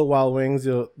Buffalo Wild Wings.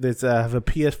 There's have a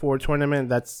PS4 tournament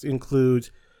that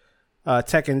includes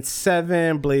Tekken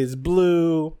 7, Blaze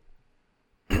Blue,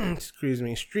 excuse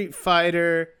me, Street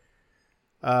Fighter.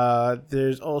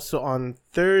 There's also on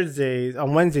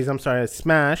Wednesdays,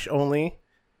 Smash only.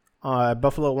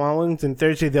 Buffalo Wild Wings, and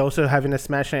Thursday they're also having a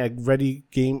Smash night at Ready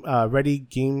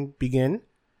Game Begin.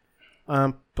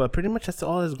 But pretty much that's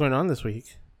all that's going on this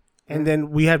week. And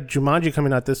then we have Jumanji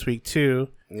coming out this week too.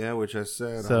 Yeah, which I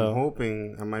said I'm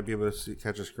hoping I might be able to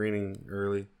catch a screening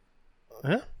early.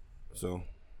 Yeah. So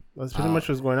that's pretty much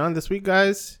what's going on this week,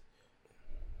 guys.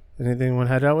 Anything you want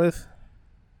to head out with?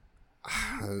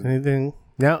 Anything?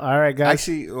 No. All right, guys.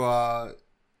 Actually,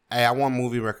 hey, I want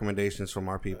movie recommendations from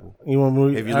our people. You want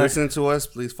movie? If you listen to us,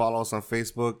 please follow us on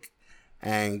Facebook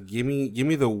and give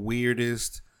me the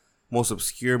weirdest, most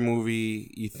obscure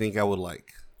movie you think I would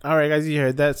like. All right, guys, you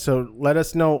heard that. So let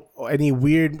us know any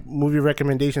weird movie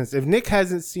recommendations. If Nick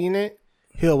hasn't seen it,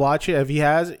 he'll watch it. If he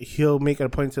has, he'll make it a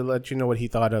point to let you know what he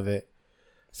thought of it.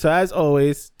 So as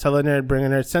always, tell a nerd, bring a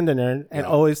nerd, send a nerd. And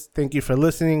always thank you for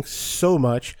listening so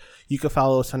much. You can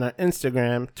follow us on our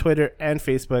Instagram, Twitter, and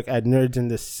Facebook at Nerds in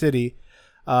the City.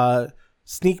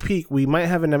 Sneak peek, we might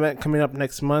have an event coming up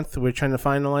next month. We're trying to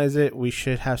finalize it. We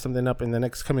should have something up in the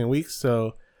next coming weeks.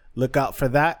 So look out for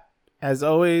that. As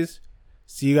always,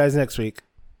 see you guys next week.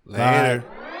 Later.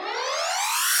 Bye.